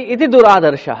shakyate iti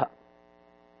duradharshaha.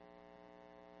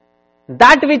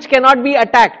 That which cannot be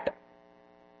attacked.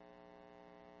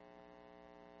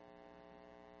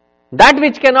 That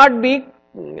which cannot be,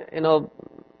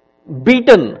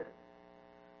 beaten.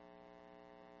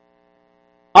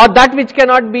 Or that which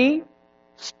cannot be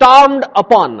stormed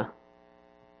upon.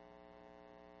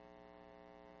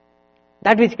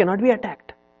 That which cannot be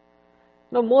attacked.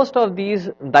 Now most of these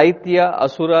Daitya,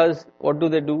 Asuras, what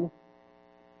do?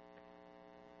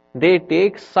 They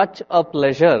take such a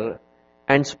pleasure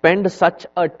and spend such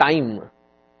a time.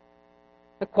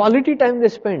 The quality time they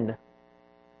spend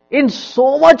in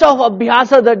so much of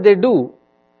abhyasa that they do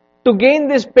to gain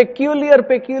these peculiar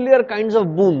kinds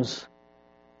of boons.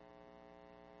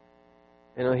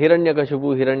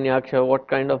 Hiranyakashipu, Hiranyaksha, what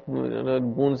kind of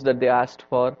boons that they asked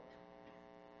for.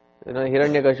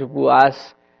 Hiranyakashipu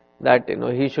asks that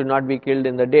he should not be killed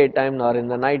in the daytime nor in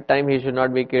the night time. He should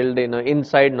not be killed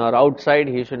inside nor outside.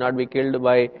 He should not be killed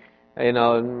by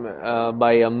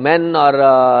by a man or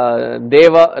a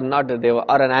deva, not a deva,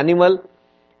 or an animal.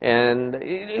 And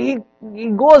he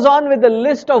goes on with a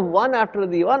list of one after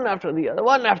the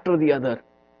other,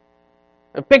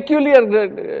 a peculiar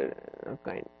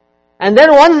kind. And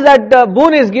then once that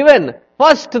boon is given,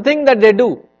 first thing that they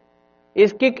do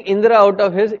is kick Indra out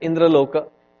of his Indraloka.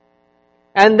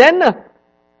 And then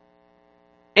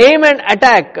aim and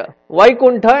attack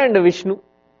Vaikuntha and Vishnu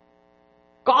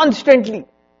constantly.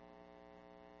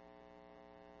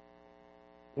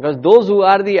 Because those who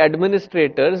are the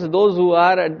administrators, those who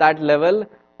are at that level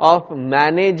of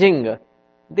managing,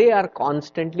 they are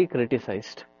constantly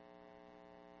criticized.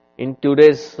 In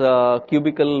today's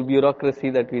cubicle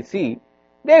bureaucracy that we see,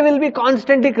 they will be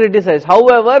constantly criticized,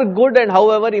 however good and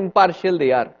however impartial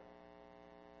they are.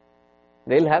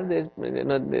 They'll have their,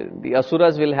 the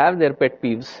asuras will have their pet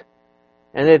peeves,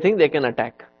 and they think they can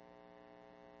attack.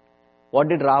 What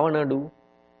did Ravana do?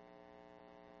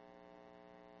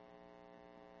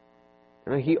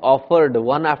 He offered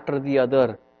one after the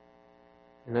other.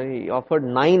 He offered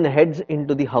 9 heads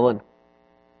into the Havan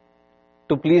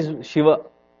to please Shiva,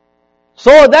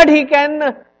 so that he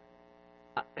can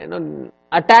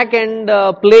attack and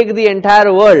plague the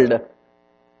entire world,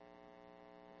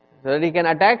 so that he can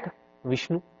attack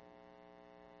Vishnu.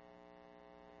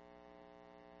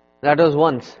 That was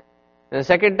once. The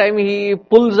second time he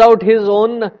pulls out his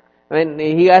own, when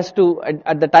he has to,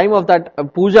 at the time of that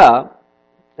puja,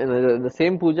 the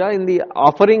same puja, in the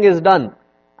offering is done.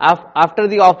 After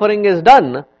the offering is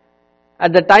done,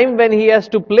 at the time when he has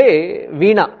to play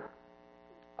Veena,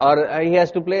 or he has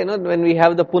to play, when we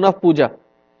have the Punah puja,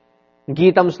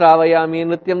 Geetam Sravayami,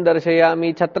 Nrityam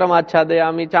Darshayami, Chatram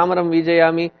Achadayami, Chamaram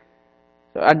Vijayami.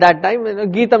 So at that time,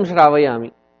 Geetam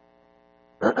Shravayami.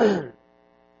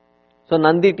 So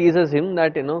Nandi teases him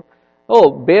that,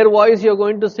 oh, bare voice you are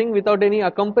going to sing without any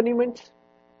accompaniments.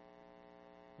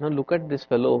 Now look at this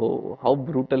fellow, how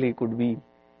brutal he could be.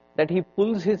 That he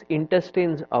pulls his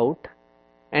intestines out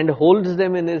and holds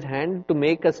them in his hand to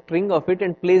make a string of it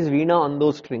and plays veena on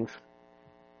those strings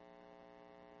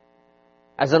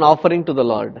as an offering to the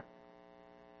Lord.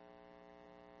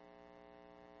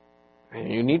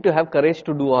 You need to have courage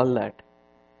to do all that.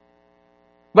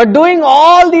 But doing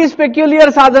all these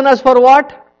peculiar sadhanas for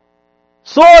what?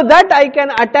 So that I can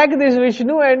attack this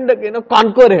Vishnu and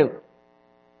conquer him.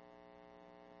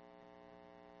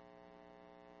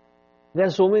 There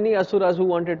are so many asuras who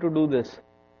wanted to do this.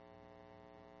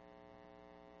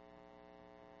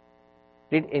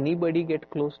 Did anybody get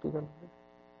close to them?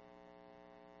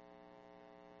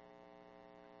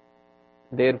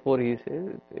 Therefore he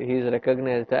says, he is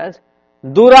recognized as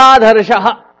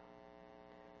Duradharshaha.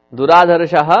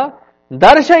 Duradharshaha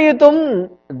darshayitum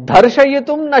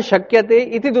na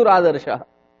shakyate iti duradharshaha.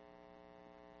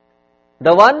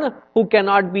 The one who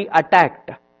cannot be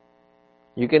attacked.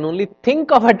 You can only think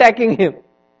of attacking him,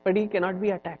 but he cannot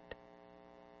be attacked.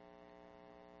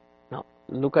 Now,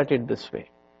 look at it this way.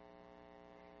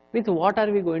 With what are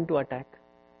we going to attack?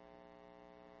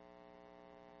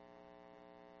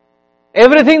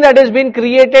 Everything that has been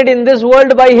created in this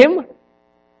world by him,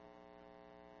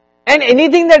 and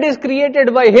anything that is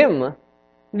created by him,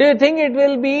 do you think it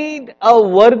will be a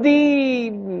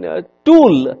worthy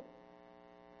tool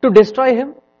to destroy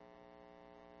him?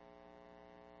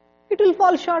 It will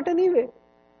fall short anyway.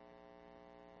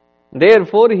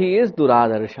 Therefore, he is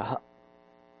Duradharshaha.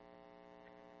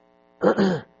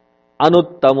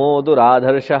 Anuttamo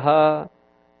Duradharshaha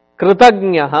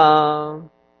Kritagnaha.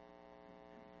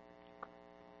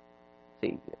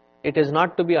 See, it is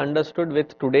not to be understood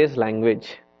with today's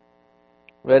language.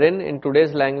 Wherein in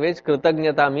today's language,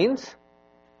 Kritagnyata means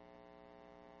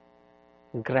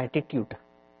gratitude.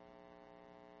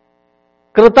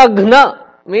 Kritagna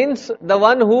means the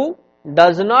one who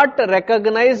does not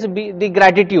recognize the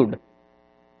gratitude.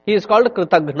 He is called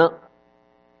Kritagna.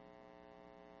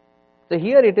 So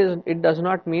here it does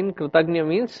not mean Kritagna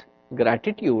means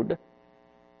gratitude,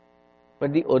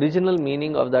 but the original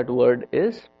meaning of that word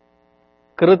is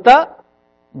Krita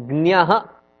Gnyaha.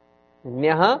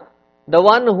 Gnyaha, the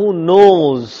one who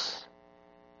knows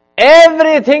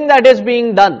everything that is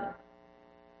being done,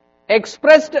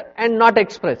 expressed and not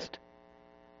expressed.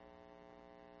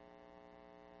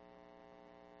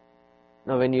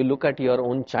 Now when you look at your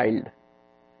own child,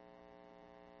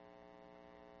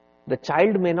 The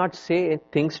child may not say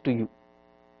things to you,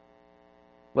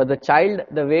 but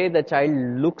the way the child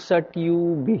looks at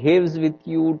you, behaves with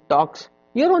you, talks,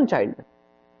 your own child.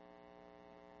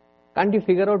 Can't you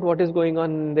figure out what is going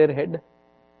on in their head?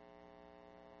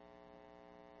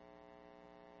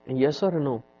 Yes or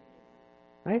no?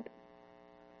 Right?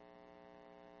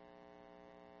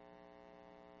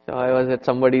 So I was at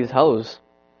somebody's house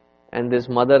and this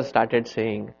mother started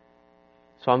saying,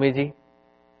 Swamiji,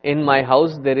 in my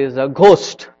house there is a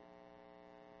ghost.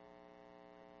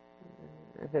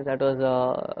 I said that was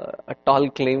a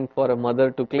tall claim for a mother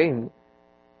to claim.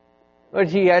 But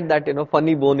she had that,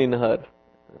 funny bone in her.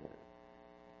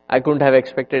 I couldn't have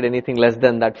expected anything less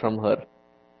than that from her.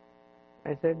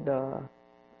 I said,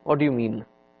 what do you mean?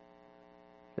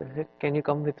 She said, can you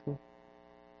come with me?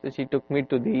 So she took me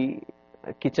to the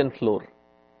kitchen floor.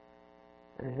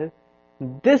 I said,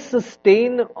 this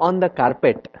stain on the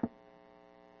carpet,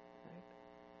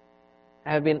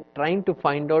 I have been trying to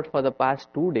find out for the past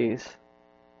 2 days,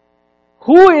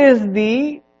 who is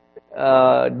the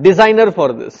designer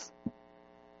for this?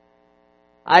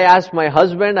 I asked my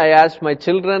husband, I asked my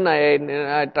children,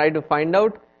 I tried to find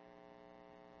out.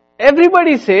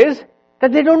 Everybody says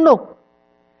that they don't know.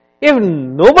 If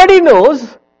nobody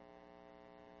knows,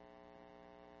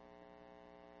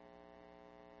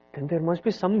 then there must be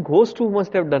some ghost who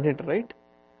must have done it, right?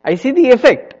 I see the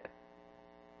effect.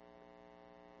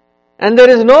 And there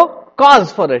is no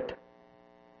cause for it.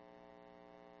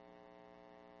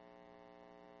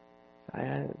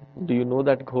 Do you know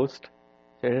that ghost?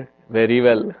 Very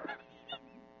well.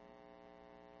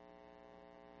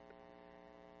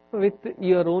 With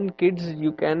your own kids,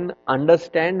 you can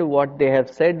understand what they have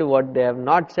said, what they have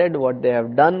not said, what they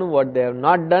have done, what they have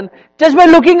not done, just by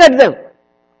looking at them.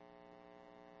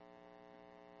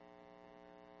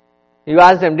 You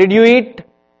ask them, did you eat?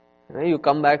 You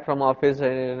come back from office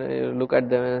and you look at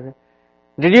them and say,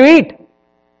 did you eat?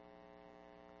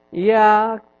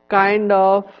 Yeah, kind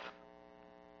of.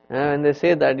 And they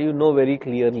say that, you know very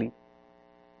clearly.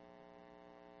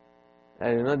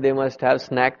 And they must have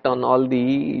snacked on all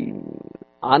the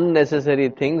unnecessary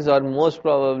things, or most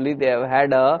probably they have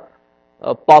had a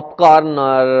popcorn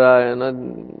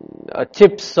or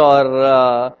chips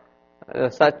or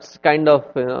such kind of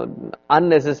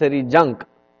unnecessary junk.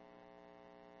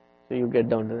 So you get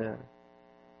down to there.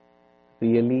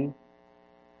 Really?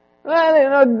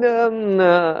 Well,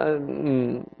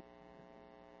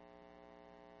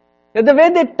 the way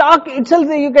they talk itself,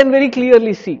 you can very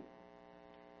clearly see.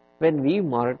 When we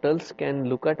mortals can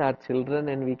look at our children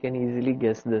and we can easily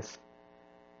guess this.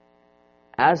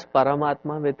 As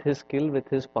Paramatma with his skill, with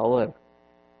his power,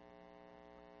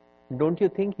 don't you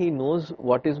think he knows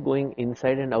what is going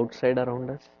inside and outside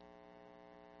around us?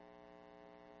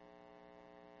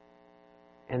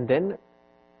 And then,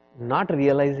 not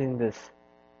realizing this,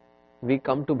 we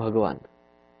come to Bhagavan,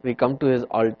 we come to his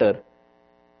altar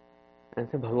and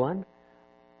say, Bhagavan,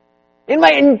 in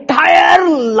my entire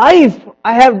life,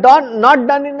 I have not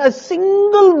done in a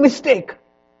single mistake.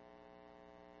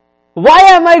 Why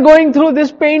am I going through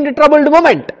this pained, troubled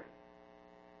moment?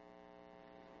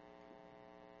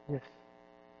 Yes,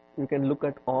 you can look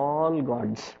at all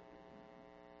gods.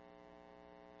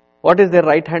 What is their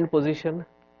right hand position?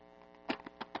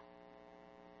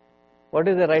 What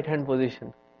is the right hand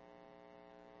position?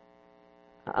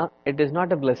 It is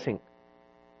not a blessing.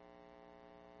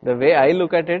 The way I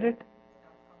look at it,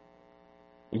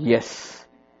 yes.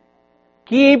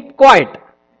 Keep quiet.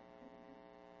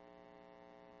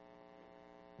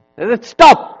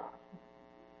 Stop.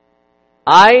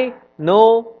 I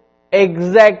know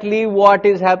exactly what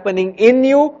is happening in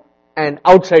you and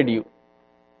outside you.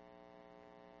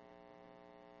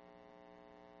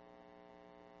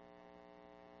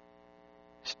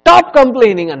 Stop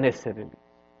complaining unnecessarily.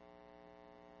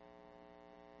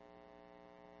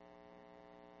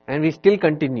 And we still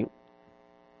continue.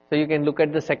 So you can look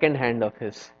at the second hand of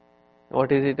his.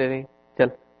 What is it telling?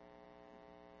 Chal.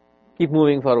 Keep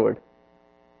moving forward.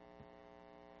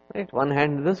 Right? One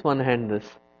hand this, one hand this.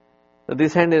 So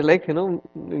this hand is like,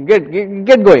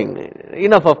 get going.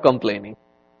 Enough of complaining.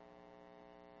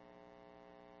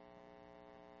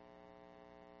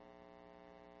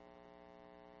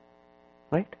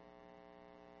 Right?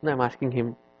 Now I'm asking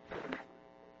him.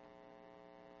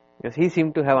 Because he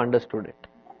seemed to have understood it.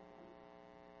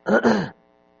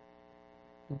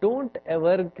 Don't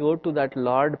ever go to that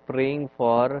Lord praying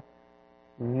for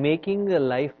making the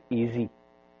life easy.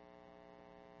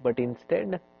 But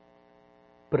instead,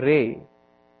 pray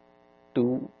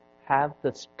to have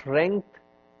the strength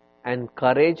and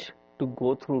courage to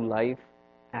go through life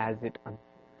as it unfolds.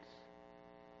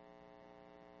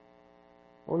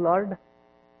 Oh Lord,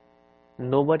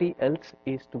 nobody else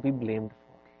is to be blamed for.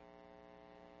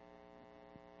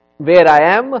 Where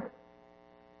I am,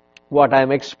 what I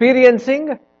am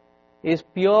experiencing is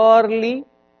purely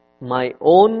my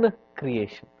own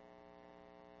creation.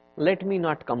 Let me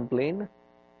not complain.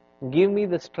 Give me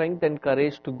the strength and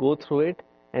courage to go through it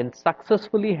and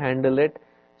successfully handle it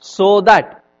so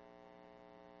that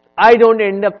I don't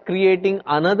end up creating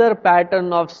another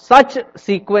pattern of such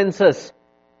sequences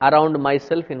around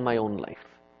myself in my own life.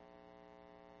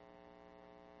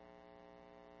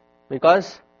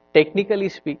 Because technically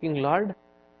speaking, Lord,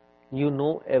 you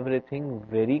know everything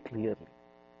very clearly,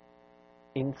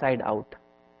 inside out.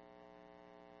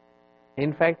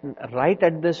 In fact, right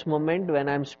at this moment when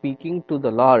I am speaking to the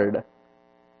Lord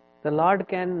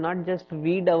can not just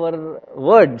read our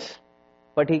words,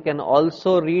 but He can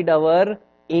also read our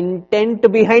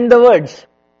intent behind the words.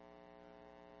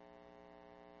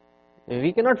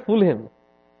 We cannot fool Him.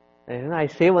 I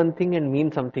say one thing and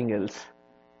mean something else.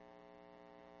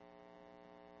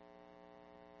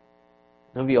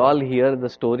 Now we all hear the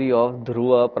story of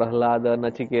Dhruva, Prahlada,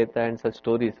 Nachiketa and such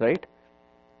stories, right?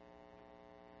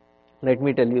 Let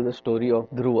me tell you the story of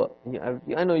Dhruva.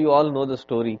 I know you all know the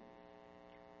story.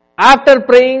 After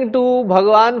praying to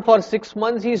Bhagavan for 6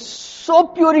 months, he is so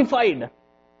purified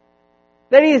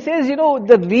that he says,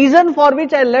 the reason for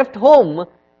which I left home,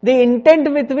 the intent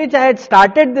with which I had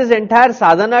started this entire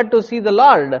sadhana to see the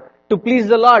Lord, to please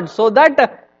the Lord, so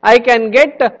that I can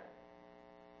get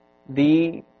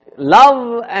the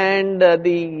love and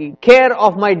the care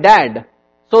of my dad,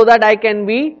 so that I can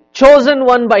be chosen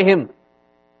one by him.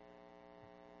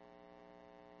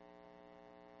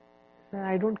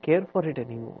 I don't care for it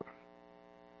anymore.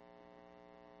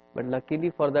 But luckily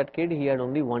for that kid, he had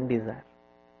only one desire.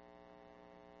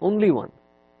 Only one.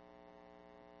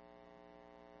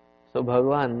 So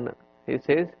Bhagavan, he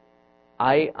says,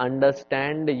 I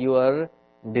understand your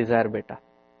desire, beta.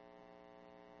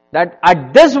 That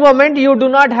at this moment you do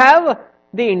not have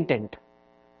the intent.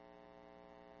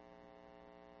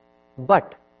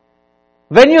 But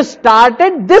when you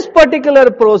started this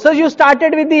particular process, you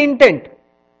started with the intent.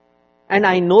 And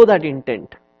I know that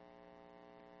intent.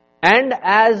 And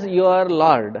as your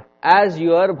Lord, as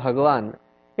your Bhagavan,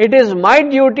 it is my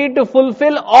duty to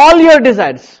fulfill all your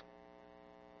desires.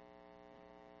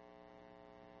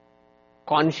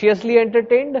 Consciously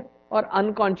entertained or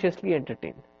unconsciously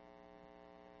entertained.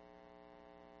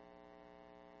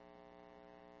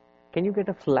 Can you get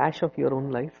a flash of your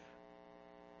own life?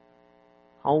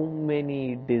 How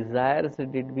many desires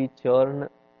did we churn?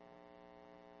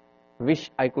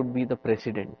 Wish I could be the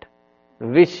president.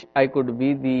 Wish I could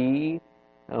be the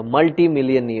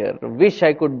multi-millionaire. Wish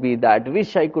I could be that.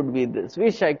 Wish I could be this.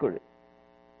 Wish I could.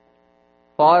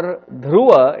 For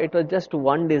Dhruva, it was just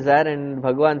one desire, and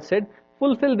Bhagavan said,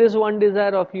 fulfill this one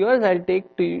desire of yours, I'll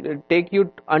take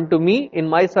you unto me in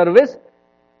my service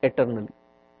eternally.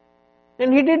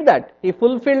 And he did that. He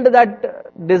fulfilled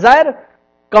that desire,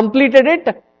 completed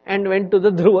it, and went to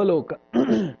the Dhruva Loka.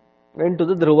 Went to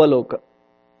the Dhruva Loka.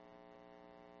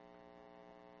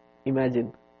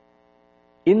 Imagine,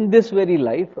 in this very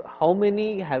life, how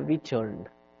many have we churned?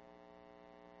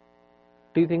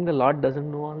 Do you think the Lord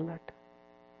doesn't know all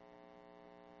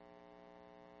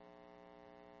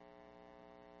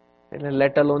that?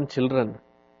 Let alone children.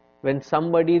 When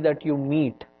somebody that you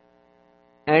meet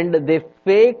and they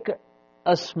fake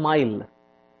a smile,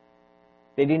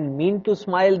 they didn't mean to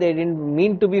smile, they didn't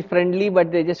mean to be friendly,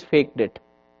 but they just faked it.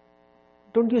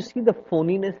 Don't you see the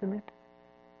phoniness in it?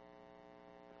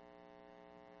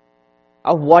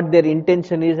 Of what their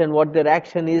intention is and what their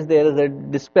action is, there is a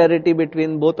disparity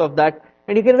between both of that,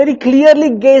 and you can very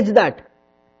clearly gauge that.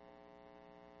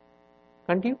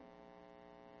 Can't you?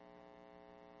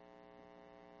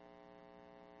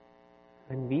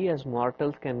 And we as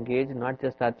mortals can gauge not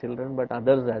just our children but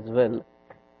others as well.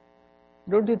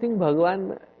 Don't you think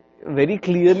Bhagavan very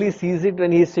clearly sees it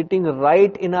when he is sitting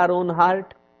right in our own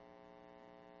heart?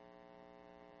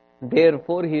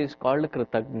 Therefore he is called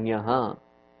Kritagnaha,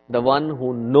 the one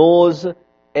who knows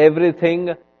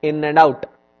everything in and out.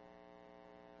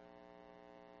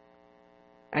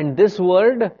 And this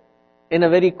word, in a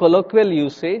very colloquial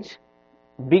usage,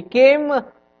 became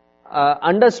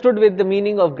understood with the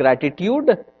meaning of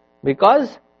gratitude,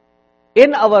 because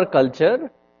in our culture,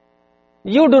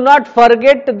 you do not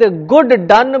forget the good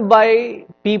done by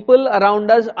people around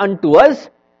us unto us,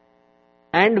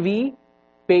 and we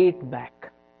pay it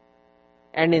back.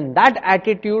 And in that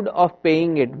attitude of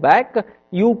paying it back,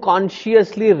 you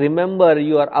consciously remember,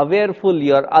 you are awareful,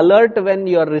 you are alert when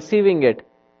you are receiving it.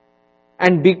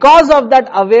 And because of that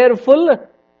awareful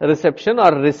reception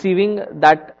or receiving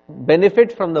that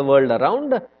benefit from the world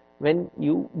around when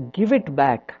you give it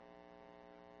back.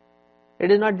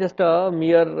 It is not just a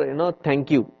mere,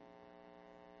 thank you.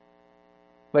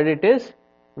 But it is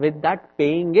with that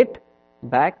paying it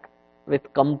back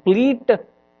with complete,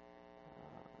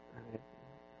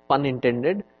 pun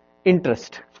intended,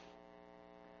 interest.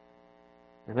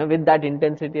 With that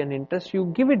intensity and interest, you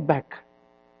give it back.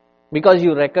 Because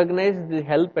you recognize the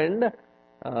help and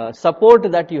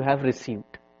support that you have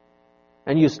received.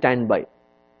 And you stand by.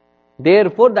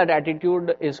 Therefore, that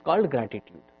attitude is called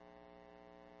gratitude.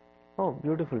 Oh,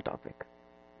 beautiful topic.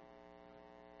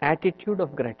 Attitude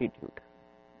of gratitude.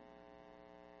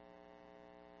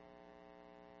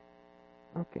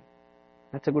 Okay,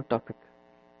 that's a good topic.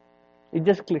 It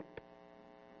just clicked.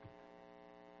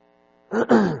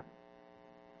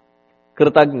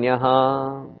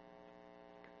 Kritagnaha.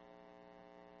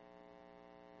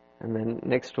 And then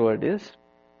next word is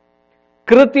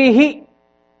kritihi.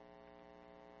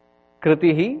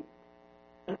 Kritihi.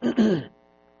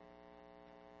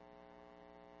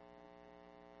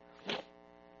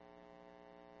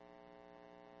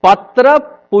 Patra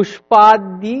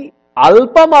pushpadi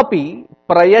alpamapi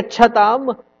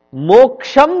prayachatam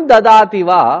moksham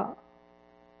dadativa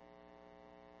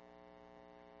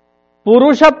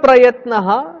purusha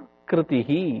prayatnaha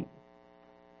kritihi.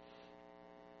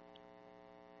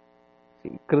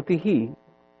 See, kritihi,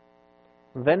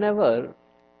 whenever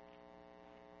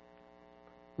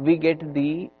we get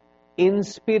the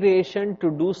inspiration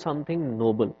to do something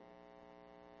noble,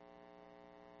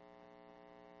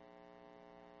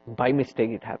 by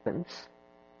mistake it happens.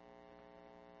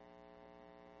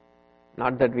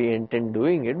 Not that we intend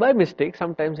doing it, by mistake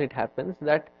sometimes it happens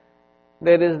that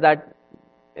there is that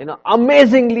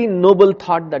amazingly noble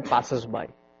thought that passes by.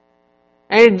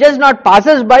 And it just not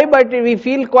passes by, but we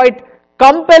feel quite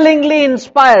compellingly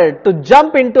inspired to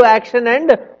jump into action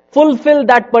and fulfill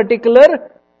that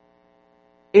particular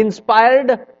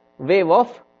inspired wave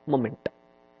of moment.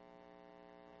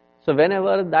 So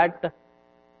whenever that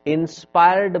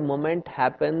inspired moment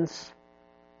happens,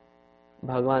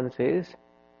 Bhagavan says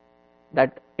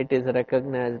that it is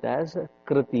recognized as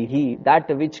kritihi,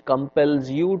 that which compels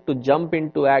you to jump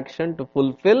into action to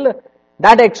fulfill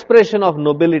that expression of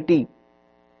nobility.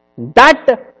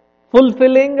 That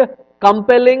fulfilling,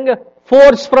 compelling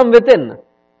force from within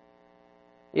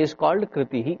is called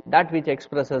kritihi, that which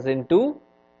expresses into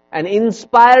an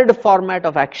inspired format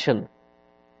of action,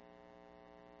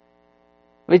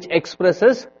 which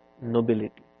expresses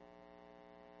nobility.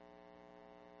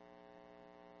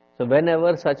 So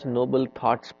whenever such noble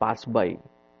thoughts pass by,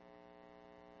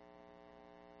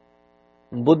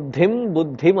 buddhim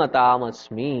buddhimatam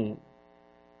asmi,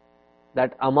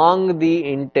 that among the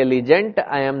intelligent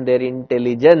I am their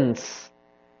intelligence.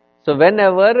 So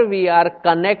whenever we are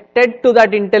connected to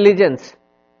that intelligence,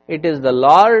 it is the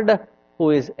Lord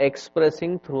who is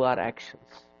expressing through our actions.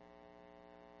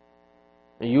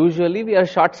 Usually we are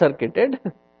short-circuited.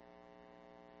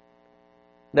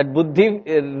 That buddhi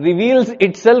reveals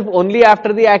itself only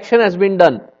after the action has been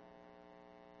done.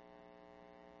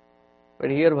 But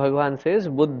here Bhagavan says,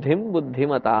 buddhim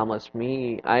buddhimatam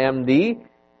asmi, I am the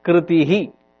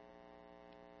kritihi.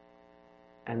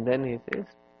 And then he says,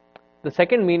 the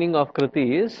second meaning of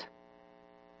kriti is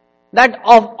that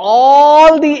of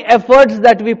all the efforts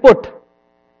that we put,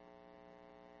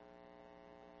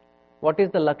 what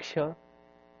is the lakshya?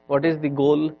 What is the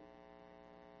goal?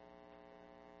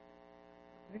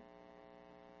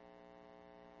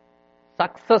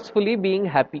 Successfully being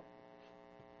happy.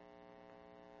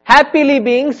 Happily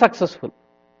being successful.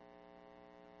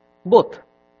 Both.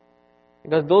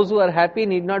 Because those who are happy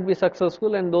need not be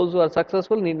successful, and those who are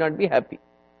successful need not be happy.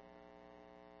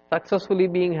 Successfully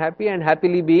being happy and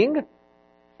happily being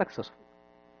successful.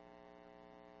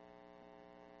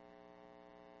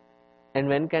 And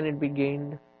when can it be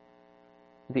gained?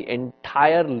 The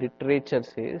entire literature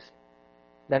says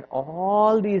that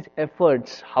all these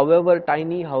efforts, however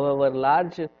tiny, however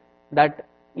large, that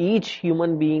each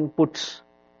human being puts,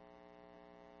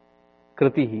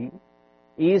 kritihi,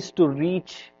 is to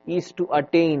reach, is to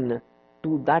attain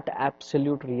to that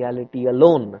absolute reality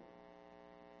alone.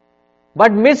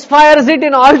 But misfires it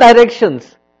in all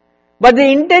directions. But the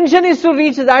intention is to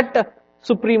reach that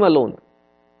supreme alone.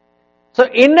 So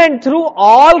in and through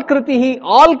all kritihi,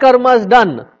 all karmas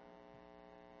done,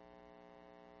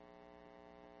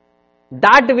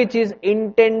 that which is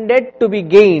intended to be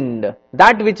gained,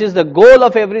 that which is the goal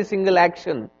of every single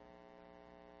action,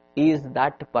 is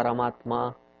that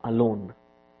Paramatma alone.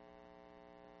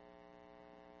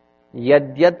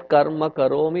 Yadyat karma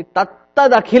karomi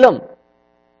tattad akhilam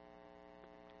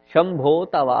Shambho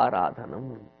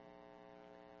tavaradhanam.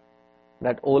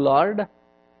 that, O Lord,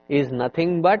 is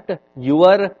nothing but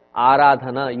your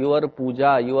aradhana, your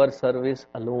puja, your service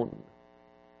alone.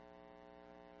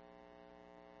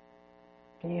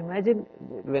 Can you imagine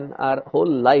when our whole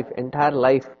life, entire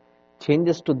life,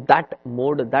 changes to that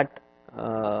mode, that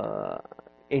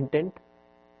intent?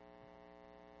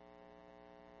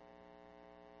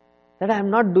 That I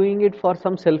am not doing it for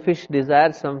some selfish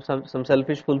desire, some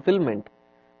selfish fulfillment,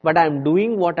 but I am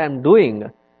doing what I am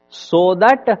doing so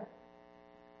that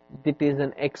it is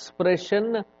an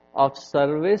expression of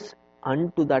service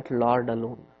unto that Lord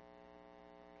alone.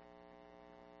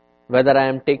 Whether I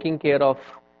am taking care of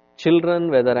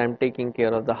children, whether I am taking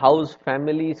care of the house,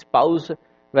 family, spouse,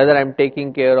 whether I am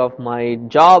taking care of my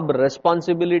job,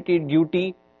 responsibility,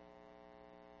 duty,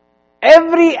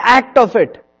 every act of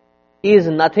it is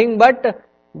nothing but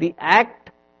the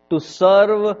act to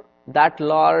serve that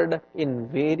Lord in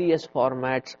various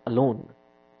formats alone.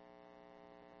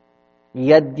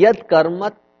 Yadyat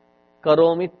karmat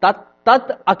karomi tat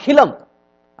tat akhilam.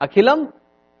 Akhilam,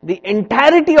 the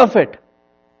entirety of it,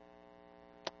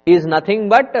 is nothing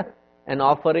but an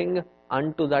offering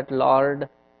unto that Lord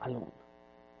alone.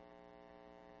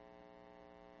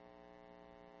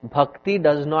 Bhakti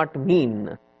does not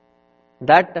mean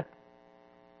that,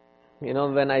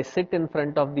 when I sit in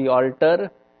front of the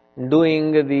altar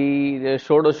doing the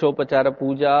Shodashopachara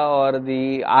Puja or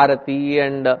the Arati,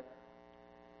 and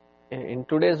in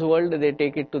today's world they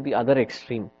take it to the other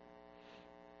extreme,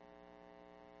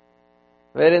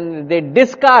 wherein they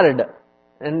discard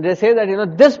and they say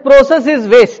that, this process is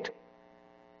waste.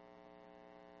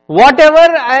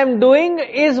 Whatever I am doing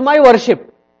is my worship.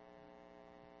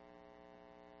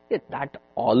 That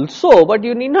also, but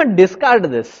you need not discard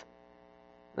this.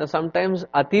 Now, sometimes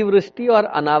ativrishti or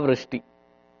anavrishti,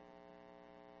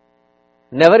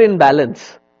 never in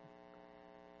balance.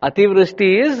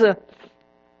 Ativrishti is,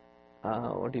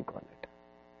 what do you call it?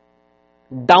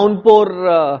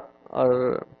 Downpour,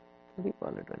 or what do you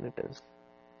call it when it is?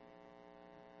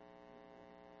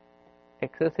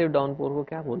 Excessive downpour को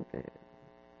क्या बोलते हैं?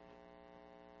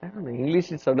 I don't know.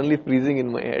 English is suddenly freezing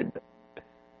in my head.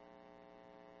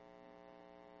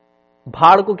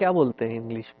 भाड़ को क्या बोलते हैं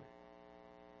English में?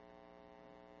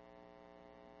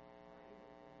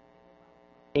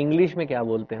 इंग्लिश में क्या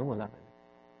बोलते हैं बोला मैंने?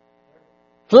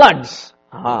 फ्लड्स.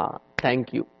 हाँ,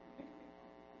 thank you.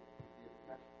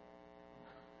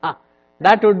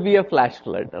 That would be a flash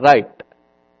flood, right?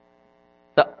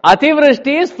 So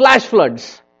ativrishti is flash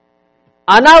floods.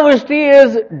 Anavrishti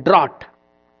is drought,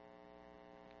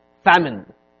 famine,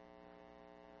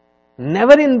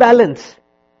 never in balance.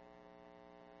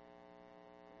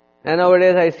 And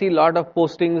nowadays I see lot of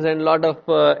postings and lot of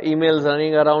emails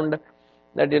running around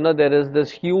that there is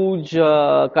this huge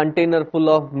container full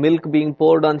of milk being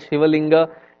poured on Shivalinga,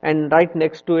 and right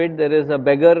next to it there is a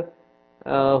beggar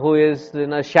who is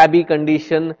in a shabby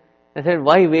condition. I said,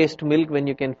 why waste milk when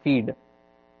you can feed?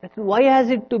 I said, why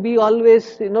has it to be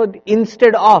always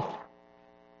instead of?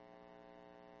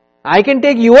 I can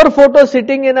take your photo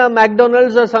sitting in a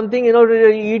McDonald's or something,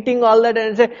 eating all that,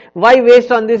 and say, why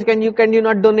waste on this? Can you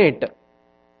not donate?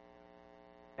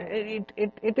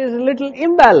 It is a little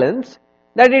imbalance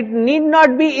that it need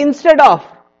not be instead of.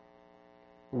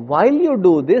 While you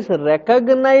do this,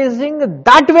 recognizing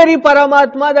that very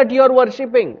Paramatma that you are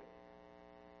worshipping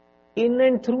in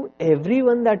and through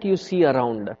everyone that you see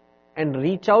around, and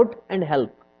reach out and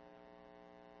help.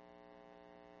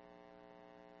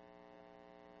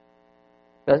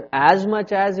 Because as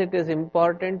much as it is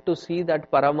important to see that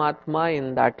Paramatma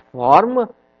in that form,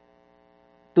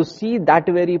 to see that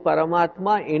very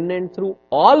Paramatma in and through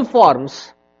all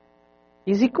forms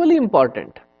is equally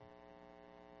important.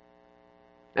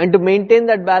 And to maintain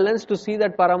that balance, to see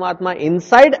that Paramatma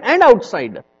inside and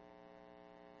outside.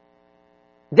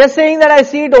 Just saying that I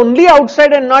see it only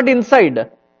outside and not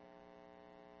inside,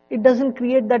 it doesn't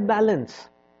create that balance.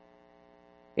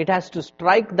 It has to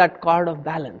strike that chord of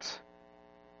balance.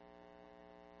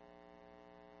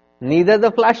 Neither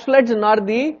the flash floods nor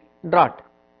the drought.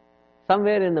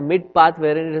 Somewhere in the mid path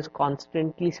wherein it is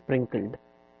constantly sprinkled.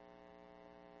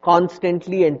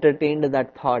 Constantly entertained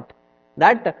that thought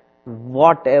that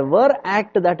whatever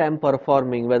act that I am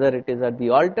performing, whether it is at the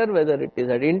altar, whether it is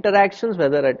at interactions,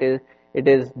 whether it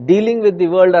is dealing with the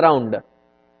world around,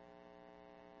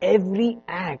 every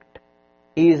act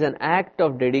is an act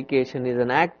of dedication, is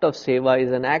an act of seva,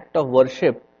 is an act of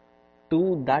worship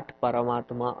to that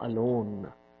Paramatma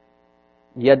alone.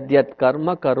 Yadyat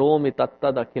karma karomi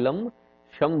tattad akhilam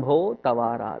shambho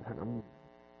tavaradhanam.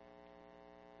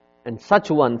 And such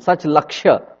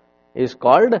lakshya is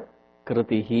called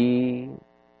kritihi.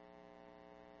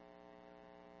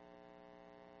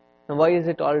 And why is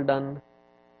it all done?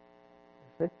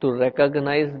 To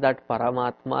recognize that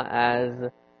Paramatma as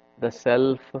the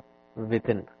self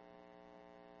within.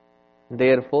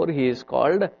 Therefore, he is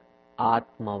called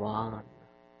Atmavan.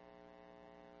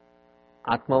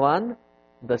 Atmavan,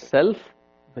 the self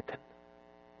within.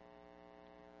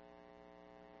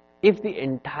 If the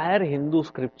entire Hindu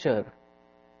scripture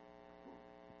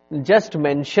just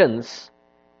mentions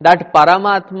that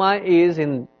Paramatma is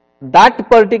in that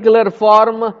particular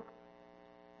form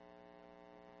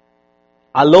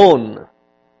alone,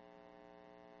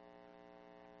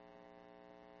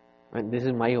 and this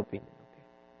is my opinion,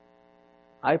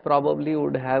 I probably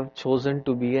would have chosen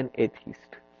to be an atheist.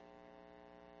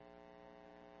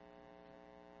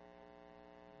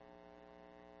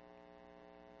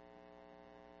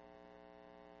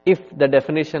 If the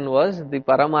definition was the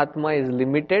Paramatma is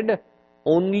limited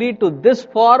only to this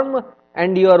form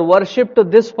and your worship to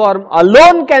this form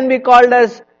alone can be called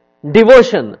as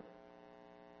devotion,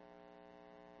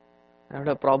 I would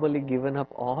have probably given up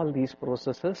all these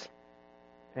processes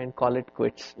and call it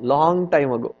quits long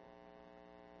time ago.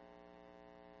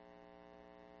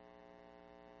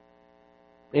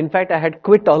 In fact, I had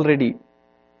quit already.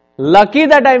 Lucky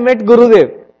that I met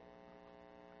Gurudev.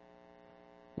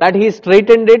 That he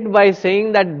straightened it by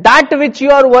saying that which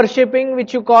you are worshipping,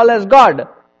 which you call as God,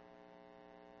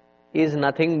 is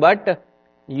nothing but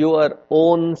your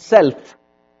own self.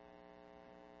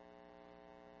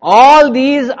 All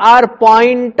these are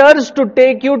pointers to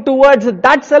take you towards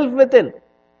that self within.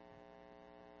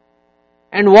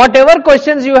 And whatever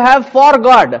questions you have for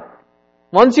God,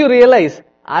 once you realize,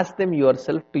 ask them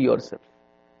yourself to yourself.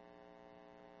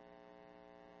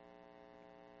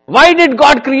 Why did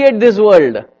God create this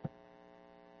world?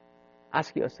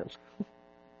 Ask yourself.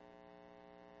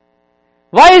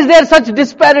 Why is there such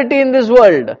disparity in this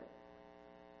world?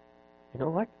 You know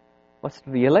what? First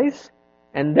realize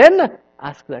and then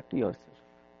ask that to yourself.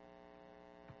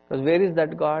 Because where is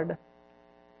that God?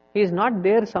 He is not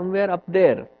there somewhere up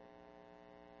there.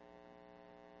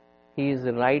 He is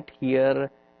right here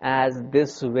as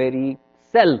this very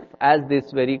self, as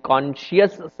this very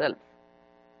conscious self.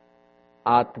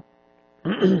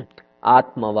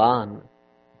 Atmavan.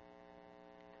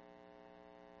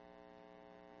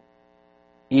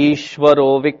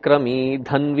 Ishvaro vikrami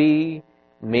dhanvi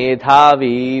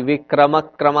medhavi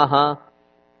vikramakramaha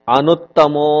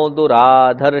anuttamo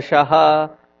duradharshaha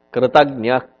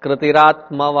kritagnya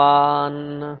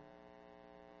kritiratmavan.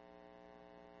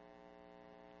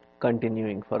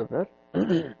 Continuing further,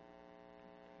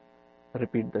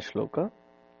 repeat the shloka.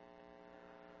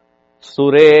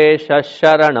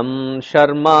 Sureshasharanam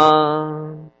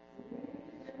sharma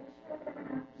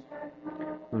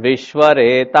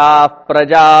Vishwareta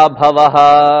prajabhavaha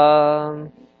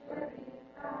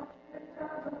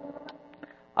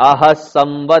ahas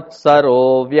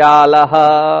samvatsaro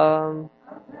vyalaha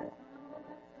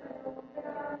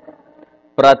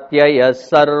pratyaya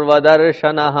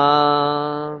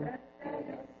sarvadarshanaha.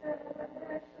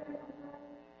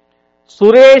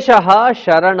 Sureshaha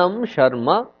sharanam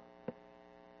sharma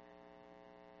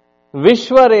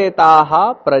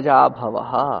Vishwaretaha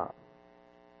prajabhavaha.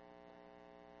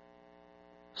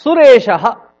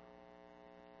 Sureshaha.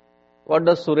 What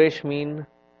does Suresh mean?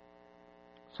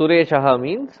 Sureshaha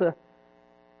means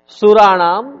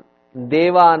Suranam,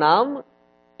 Devanam,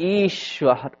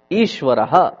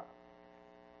 Ishvaraha.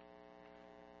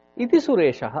 Iti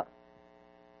Sureshaha.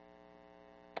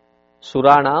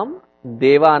 Suranam,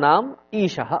 Devanam,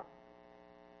 Ishaha.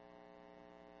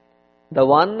 The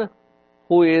one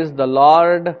who is the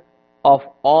Lord of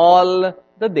all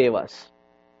the Devas.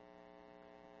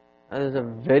 And there's a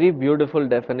very beautiful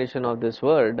definition of this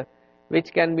word,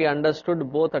 which can be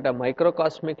understood both at a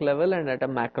microcosmic level and at a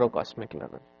macrocosmic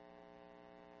level.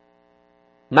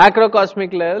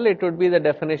 Macrocosmic level, it would be the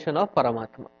definition of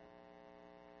Paramatma.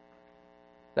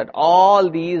 That all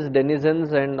these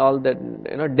denizens and all the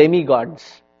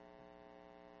demigods,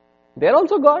 they are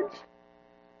also gods,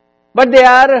 but they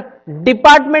are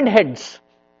department heads.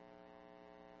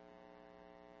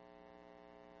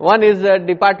 One is a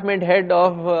department head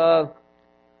of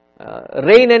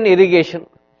rain and irrigation,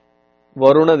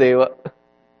 Varuna Deva.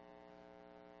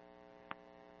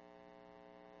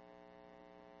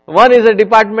 One is a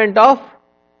department of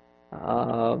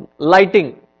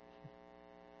lighting,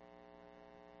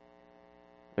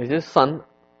 which is sun.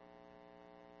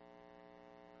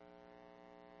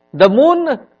 The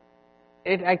moon,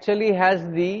 it actually has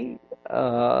the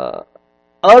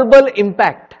herbal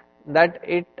impact, that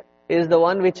it is the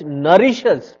one which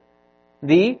nourishes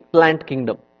the plant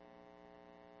kingdom.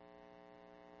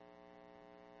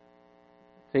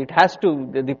 So it has to,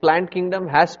 the plant kingdom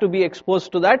has to be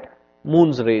exposed to that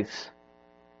moon's rays.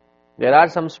 There are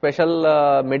some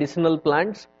special medicinal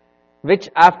plants which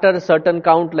after a certain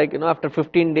count, like after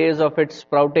 15 days of its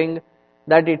sprouting,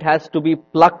 that it has to be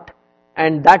plucked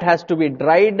and that has to be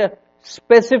dried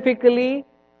specifically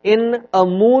in a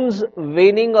moon's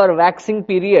waning or waxing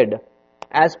period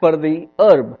as per the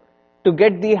herb to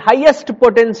get the highest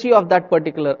potency of that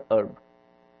particular herb.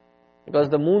 Because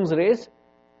the moon's rays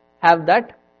have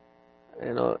that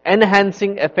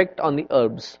enhancing effect on the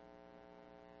herbs.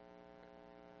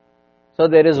 So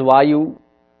there is Vayu.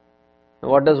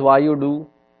 What does Vayu do?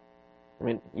 I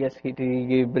mean, yes,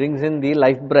 he brings in the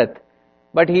life breath,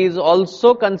 but he is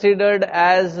also considered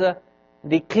as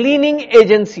the cleaning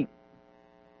agency.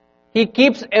 He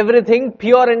keeps everything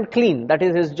pure and clean. That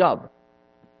is his job.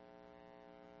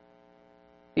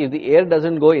 If the air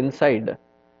doesn't go inside,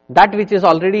 that which is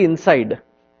already inside,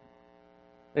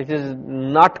 which is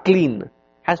not clean,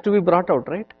 has to be brought out,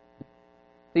 right?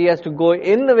 So he has to go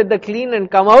in with the clean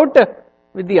and come out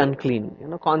with the unclean,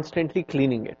 constantly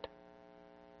cleaning it.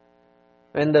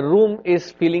 When the room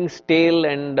is feeling stale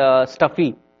and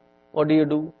stuffy, what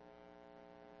do?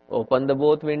 Open the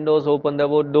both windows, open the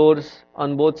both doors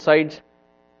on both sides,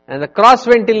 and the cross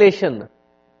ventilation,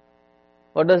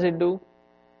 what does it do?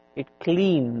 It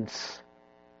cleans.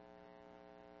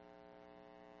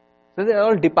 So they are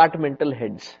all departmental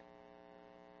heads.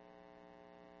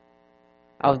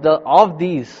 Of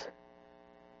these,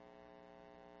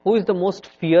 who is the most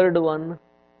feared one?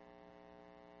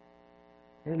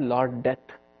 Lord Death.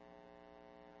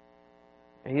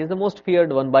 He is the most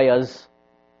feared one by us.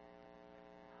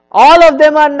 All of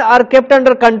them are kept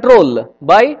under control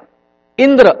by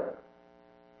Indra.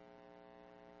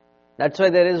 That's why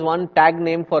there is one tag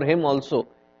name for him also.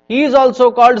 He is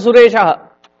also called Sureshaha.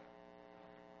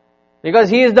 Because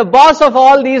he is the boss of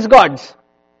all these gods.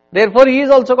 Therefore he is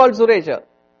also called Suresha.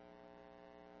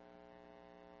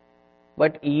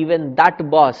 But even that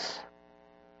boss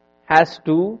has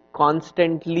to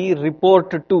constantly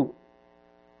report to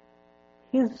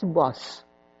his boss.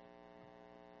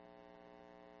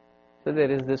 So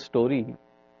there is this story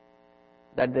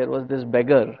that there was this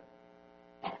beggar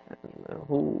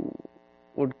who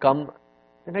would come.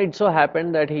 It so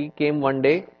happened that he came one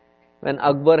day when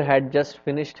Akbar had just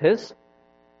finished his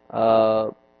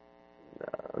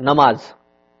namaz.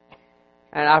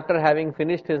 And after having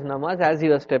finished his namaz, as he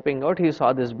was stepping out, he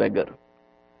saw this beggar.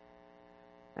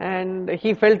 And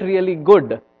he felt really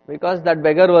good because that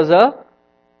beggar was a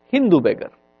Hindu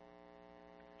beggar.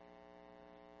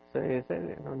 So he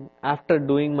said, after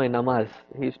doing my namaz,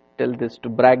 he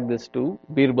brag this to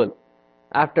Birbal.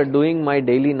 After doing my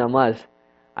daily namaz,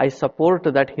 I support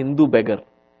that Hindu beggar.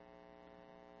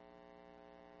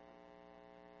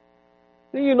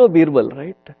 You know Birbal,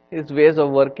 right? His ways of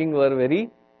working were very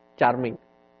charming.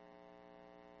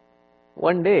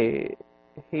 One day,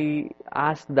 he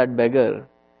asked that beggar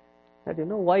that,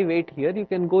 why wait here? You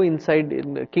can go inside,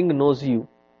 the king knows you.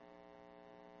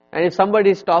 And if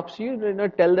somebody stops you,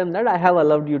 tell them that I have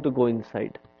allowed you to go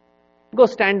inside. Go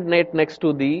stand next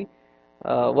to the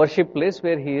worship place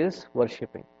where he is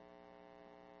worshipping.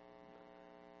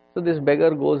 So this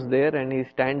beggar goes there and he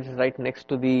stands right next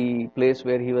to the place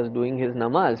where he was doing his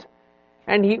namaz.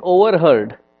 And he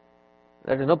overheard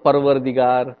that,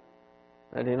 Parvardigar,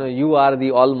 that, you are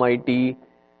the Almighty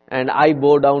and I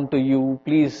bow down to you,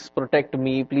 please protect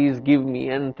me, please give me,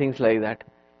 and things like that.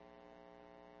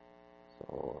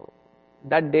 So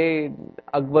that day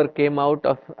Akbar came out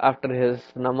after his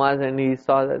namaz and he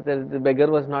saw that the beggar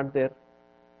was not there.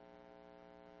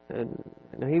 And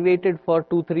he waited for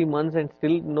 2-3 months and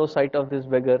still no sight of this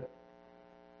beggar.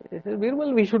 He said,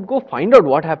 Birbal, we should go find out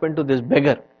what happened to this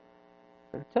beggar.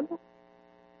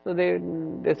 So they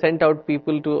sent out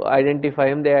people to identify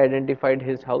him. They identified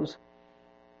his house.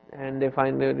 And they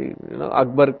finally,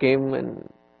 Akbar came and,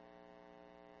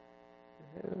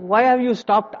 why have you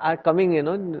stopped coming, He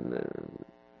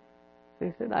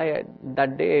said,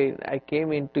 that day I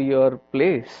came into your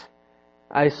place.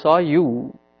 I saw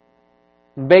you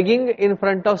begging in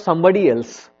front of somebody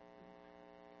else.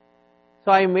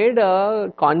 So I made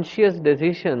a conscious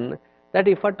decision that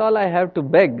if at all I have to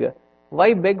beg,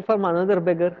 why beg from another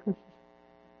beggar?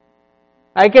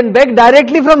 I can beg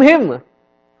directly from him.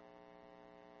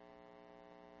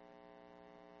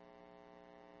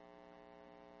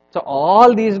 So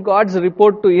all these gods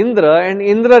report to Indra and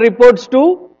Indra reports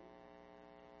to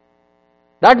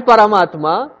that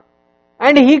Paramatma,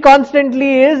 and he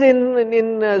constantly is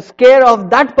in scare of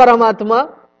that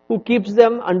Paramatma who keeps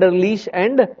them under leash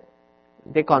and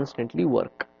they constantly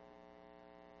work.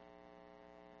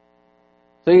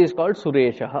 So he is called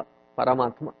Sureshaha,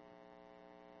 Paramatma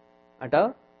at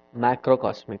a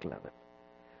macrocosmic level.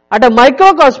 At a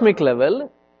microcosmic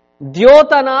level,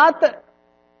 Dyotanat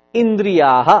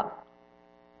Indriyaha.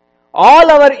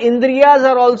 All our Indriyas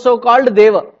are also called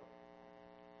Deva.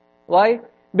 Why?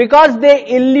 Because they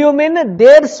illumine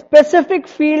their specific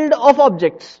field of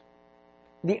objects.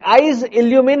 The eyes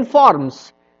illumine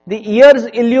forms. The ears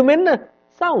illumine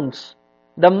sounds.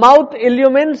 The mouth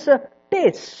illumines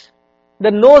taste.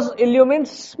 The nose illumines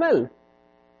smell.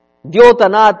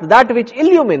 Dyotanat, that which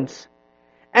illumines.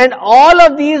 And all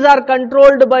of these are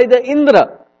controlled by the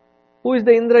Indra. Who is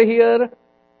the Indra here?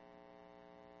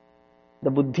 The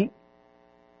Buddhi.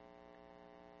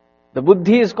 The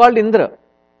Buddhi is called Indra.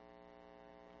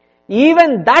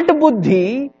 Even that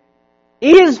Buddhi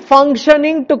is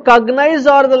functioning to cognize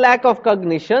or the lack of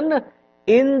cognition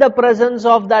in the presence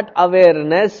of that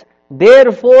awareness.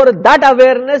 Therefore, that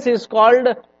awareness is called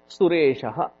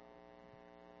Sureshaha.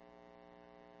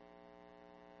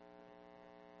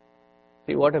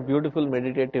 See what a beautiful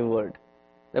meditative word.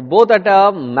 Both at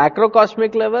a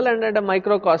macrocosmic level and at a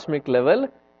microcosmic level,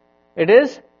 it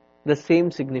is the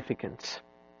same significance.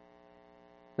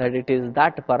 That it is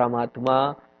that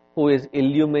Paramatma who is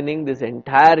illumining this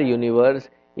entire universe,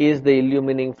 is the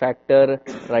illumining factor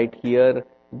right here.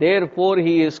 Therefore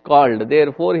he is called,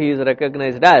 therefore he is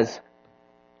recognized as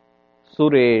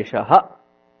Sureshaha.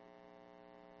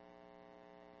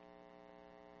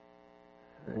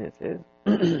 This is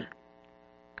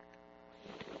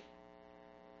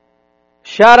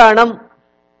Sharanam.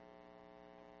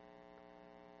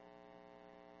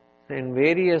 In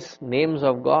various names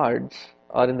of gods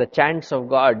or in the chants of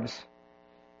gods,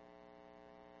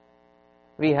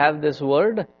 we have this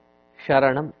word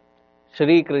Sharanam.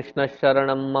 Shri Krishna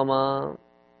Sharanam Mama.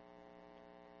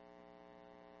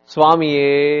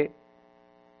 Swami,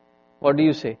 what do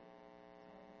you say?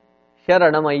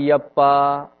 Sharanam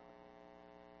Ayyappa.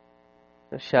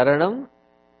 Sharanam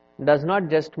does not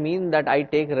just mean that I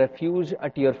take refuge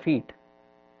at your feet,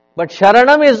 but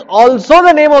Sharanam is also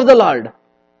the name of the Lord.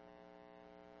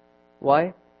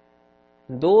 Why?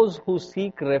 Those who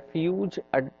seek refuge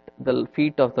at the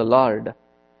feet of the Lord,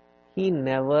 He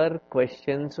never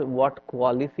questions what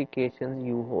qualifications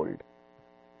you hold.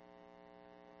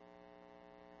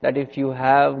 That if you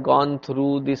have gone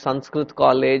through the Sanskrit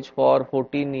college for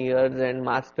 14 years and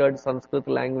mastered Sanskrit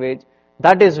language,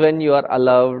 that is when you are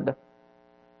allowed.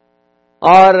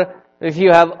 Or if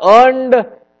you have earned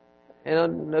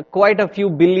quite a few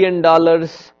 $1 billion,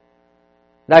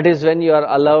 that is when you are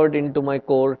allowed into my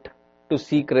court to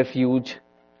seek refuge.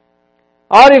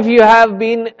 Or if you have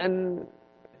been,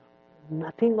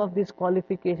 nothing of this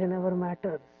qualification ever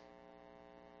matters.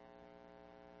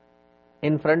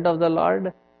 In front of the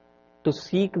Lord, to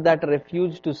seek that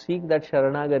refuge, to seek that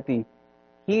Sharanagati,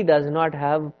 He does not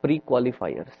have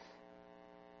pre-qualifiers.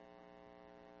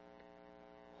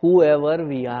 Whoever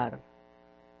we are,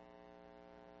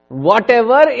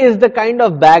 whatever is the kind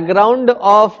of background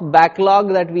of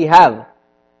backlog that we have,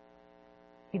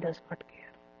 He does not care.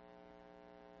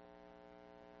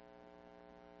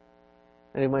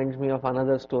 Reminds me of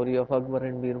another story of Akbar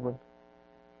and Birbal.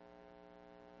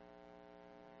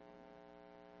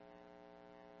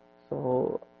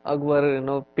 So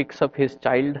Akbar, picks up his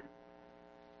child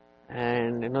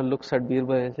and looks at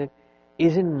Birbal and says,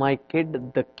 "Isn't my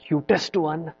kid the cutest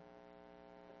one?"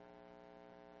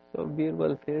 So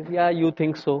Birbal says, "Yeah, you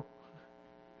think so."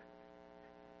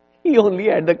 He only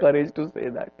had the courage to say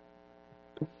that.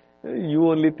 You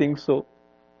only think so.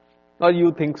 Or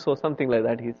you think so, something like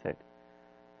that he said.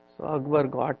 So Akbar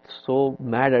got so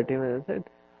mad at him and said,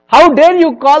 "How dare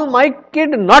you call my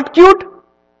kid not cute?"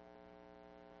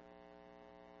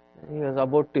 He was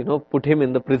about to, put him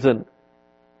in the prison.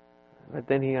 But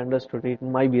then he understood it.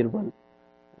 My Birbal,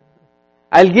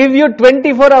 I'll give you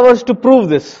 24 hours to prove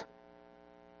this.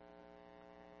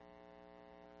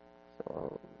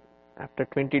 So after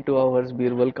 22 hours,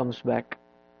 Birbal comes back.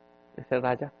 He said,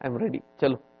 "Raja, I'm ready.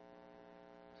 Chalo."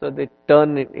 So they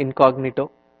turn incognito.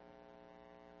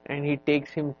 And he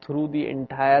takes him through the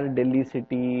entire Delhi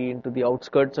city, into the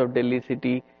outskirts of Delhi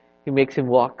city. He makes him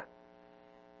walk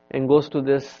and goes to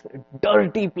this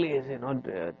dirty place,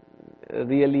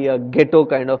 really a ghetto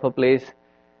kind of a place,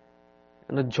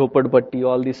 Jhopadpatti,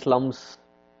 all the slums.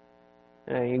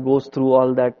 And he goes through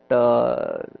all that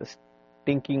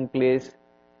stinking place.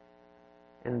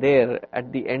 And there,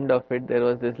 at the end of it, there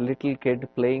was this little kid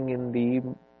playing in the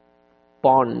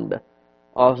pond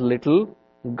of little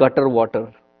gutter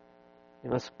water.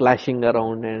 Splashing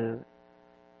around,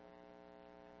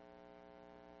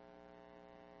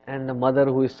 and the mother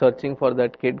who is searching for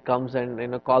that kid comes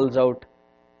and calls out,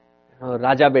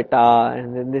 Raja Beta,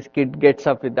 and then this kid gets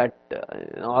up with that,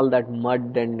 all that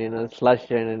mud and slush,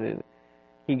 and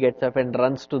he gets up and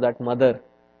runs to that mother.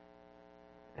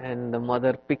 And the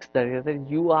mother picks that, he says,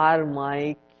 "You are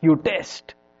my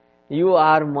cutest. You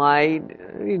are my,"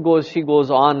 she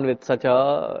goes on with such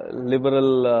a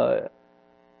liberal,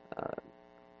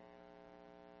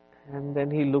 and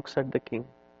then he looks at the king.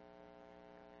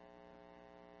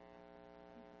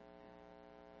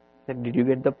 Said, "Did you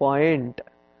get the point?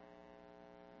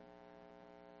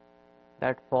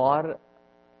 That for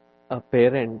a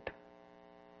parent,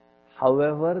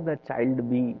 however the child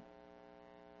be,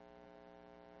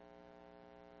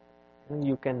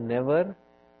 you can never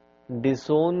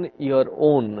disown your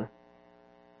own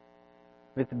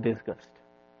with disgust.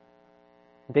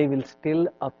 They will still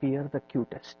appear the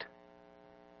cutest."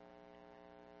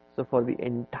 So for the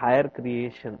entire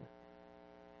creation,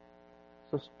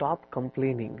 so stop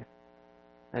complaining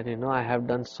that I have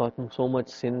done so much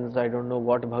sins, I don't know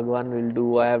what Bhagwan will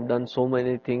do, I have done so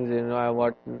many things,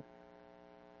 what.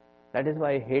 That is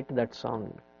why I hate that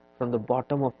song from the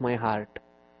bottom of my heart.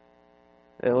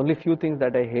 There are only few things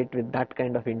that I hate with that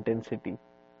kind of intensity.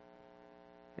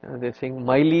 They sing,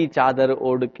 "Maili chadar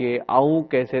od ke aau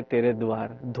kaise tere dwar,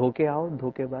 dhoke aao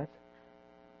dhokebaaz."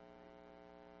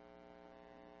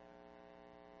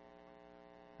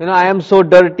 I am so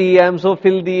dirty, I am so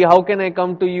filthy, how can I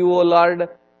come to you, O Lord?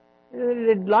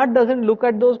 Lord doesn't look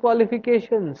at those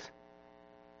qualifications.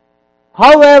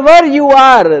 However you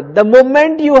are, the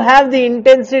moment you have the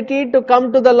intensity to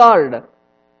come to the Lord,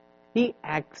 He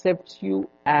accepts you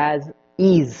as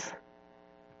is.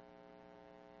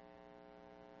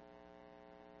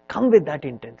 Come with that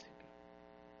intensity.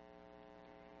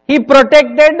 He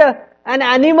protected an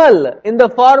animal in the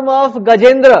form of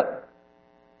Gajendra.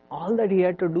 All that he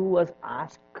had to do was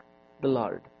ask the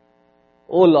Lord,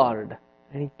 "O Lord,"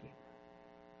 and he came.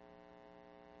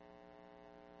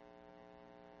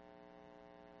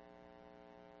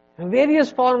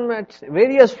 Various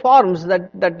forms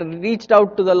that reached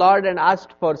out to the Lord and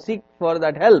seek for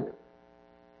that help.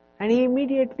 And he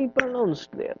immediately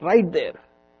pronounced there, right there.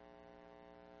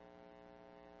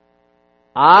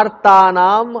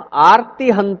 "Artanam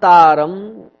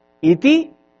artihantaram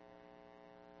iti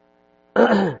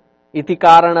iti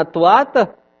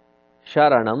karanatvat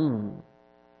sharanam."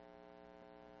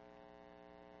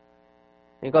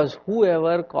 Because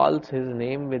whoever calls his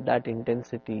name with that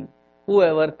intensity,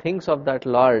 whoever thinks of that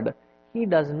Lord, he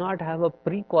does not have a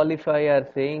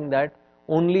pre-qualifier saying that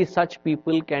only such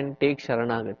people can take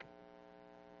Sharanagati.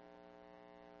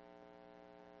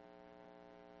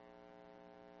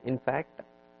 In fact,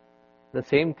 the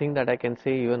same thing that I can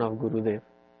say even of Gurudev.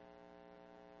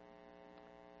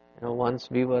 Once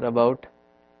we were about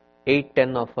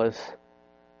 8-10 of us.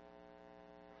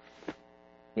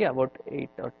 About 8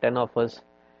 or 10 of us.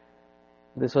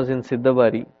 This was in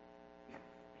Siddhabari.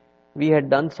 We had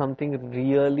done something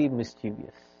really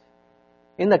mischievous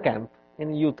in the camp,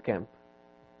 in youth camp.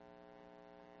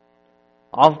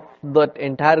 Of that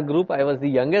entire group, I was the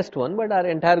youngest one, but our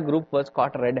entire group was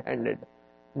caught red-handed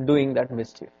doing that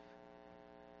mischief.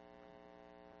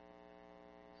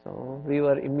 So we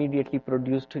were immediately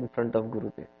produced in front of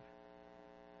Gurudev.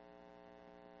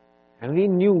 And we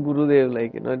knew Gurudev,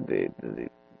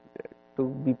 to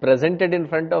be presented in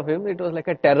front of him, it was like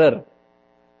a terror.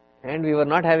 And we were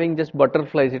not having just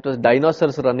butterflies, it was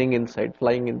dinosaurs running inside,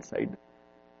 flying inside.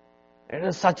 It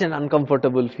was such an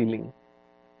uncomfortable feeling.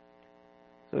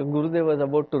 So Gurudev was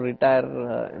about to retire,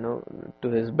 to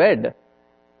his bed.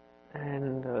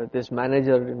 And this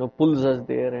manager, pulls us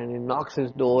there and he knocks his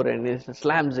door and he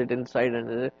slams it inside and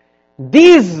says,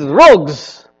 "These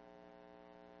rogues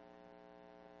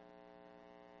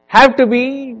have to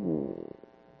be,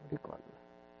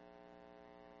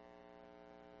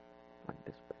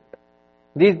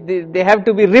 they have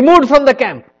to be removed from the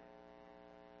camp.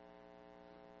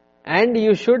 And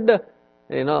you should,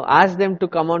 ask them to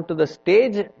come onto the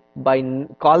stage,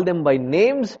 call them by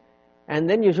names, and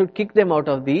then you should kick them out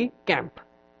of the camp.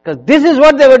 Because this is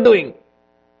what they were doing."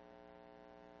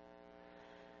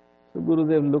 So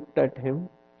Gurudev looked at him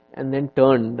and then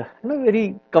turned.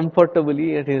 Very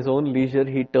comfortably at his own leisure,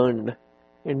 he turned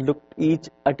and looked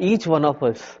at each one of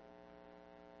us.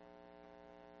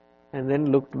 And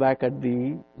then looked back at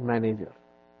the manager.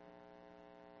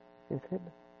 He said,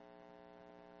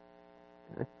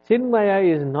 "Chinmaya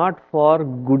is not for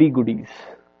goody-goodies.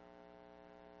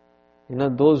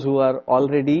 Those who are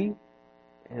already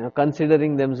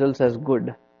considering themselves as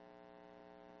good.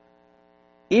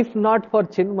 If not for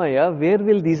Chinmaya, where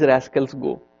will these rascals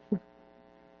go?"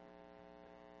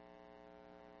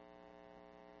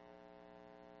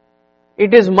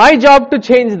 It is my job to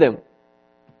change them.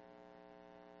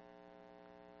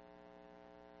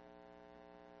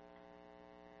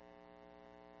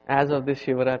 as of this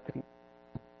Shivaratri,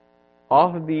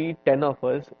 of the 10 of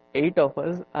us, 8 of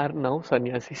us are now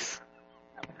sannyasis.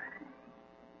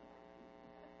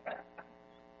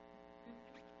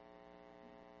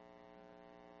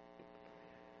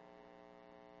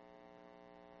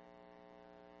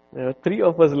 There are 3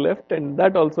 of us left, and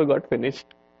that also got finished.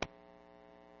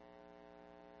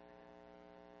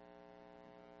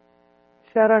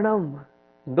 Sharanam,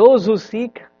 those who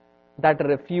seek that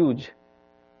refuge,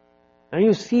 and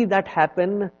you see that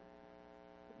happen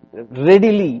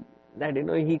readily, that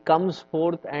he comes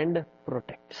forth and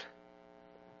protects.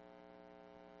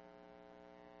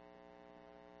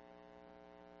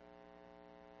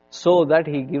 So that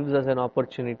he gives us an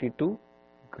opportunity to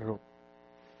grow.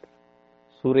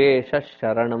 Suresha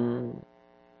Sharanam.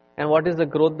 And what is the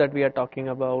growth that we are talking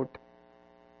about?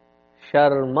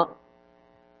 Sharma.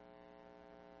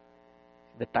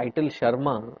 The title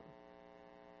Sharma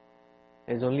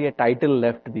is only a title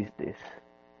left these days.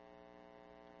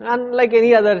 Unlike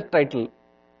any other title.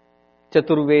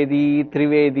 Chaturvedi,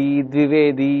 Trivedi,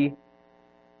 Dvivedi.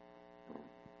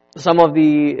 Some of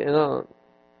the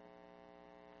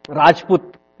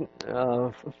Rajput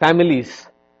families,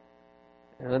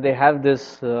 they have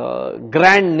this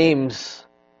grand names.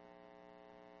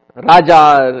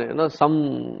 Raja,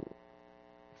 some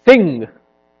Singh.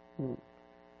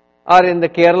 Or in the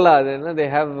Kerala, they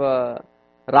have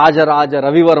Raja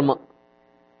Ravi Varma,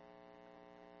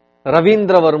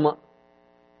 Ravindra Varma.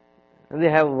 They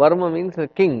have Varma means a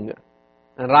king,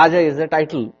 and Raja is a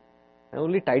title.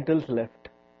 Only titles left.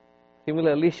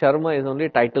 Similarly, Sharma is only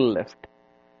title left.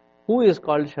 Who is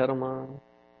called Sharma?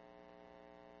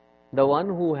 The one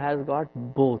who has got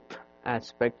both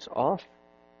aspects of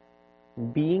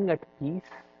being at peace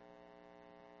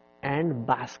and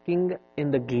basking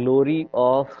in the glory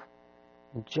of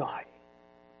joy.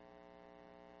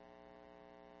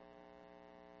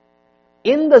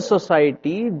 In the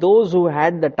society, those who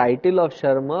had the title of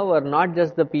Sharma were not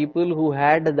just the people who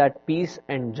had that peace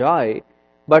and joy,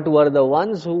 but were the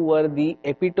ones who were the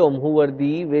epitome, who were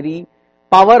the very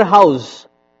powerhouse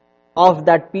of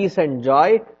that peace and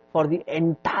joy for the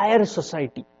entire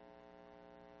society.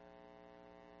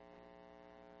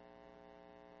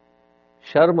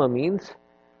 Sharma means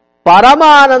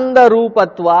Paramananda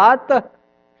Rupatvat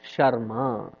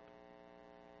Sharma.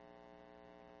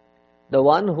 The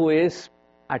one who is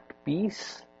at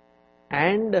peace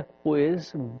and who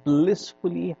is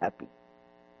blissfully happy.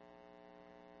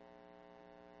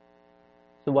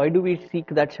 So why do we seek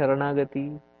that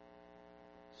Sharanagati?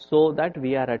 So that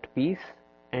we are at peace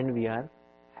and we are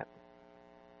happy.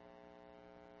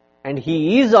 And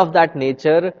he is of that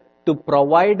nature to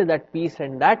provide that peace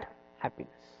and that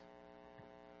happiness.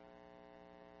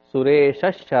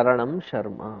 Suresha Sharanam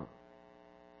Sharma.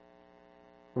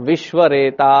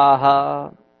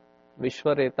 Vishwaretaha.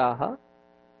 Vishwaretaha,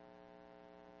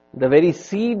 the very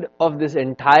seed of this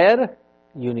entire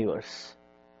universe.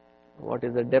 What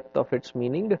is the depth of its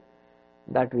meaning?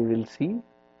 That we will see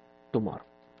tomorrow.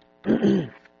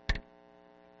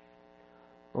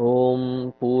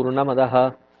 Om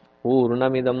Purnamadaha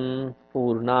Purnamidam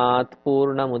Purnat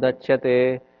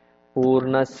Purnamudachyate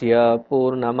Purnasya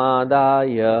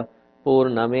Purnamadaya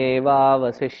Purnameva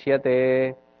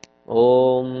Vasishyate.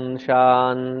 Om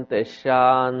Shanti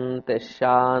Shanti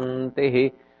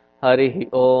Shanti. Harihi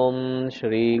Om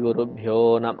Shri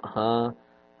Gurubhyo Namaha.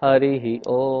 Harihi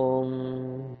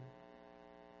Om.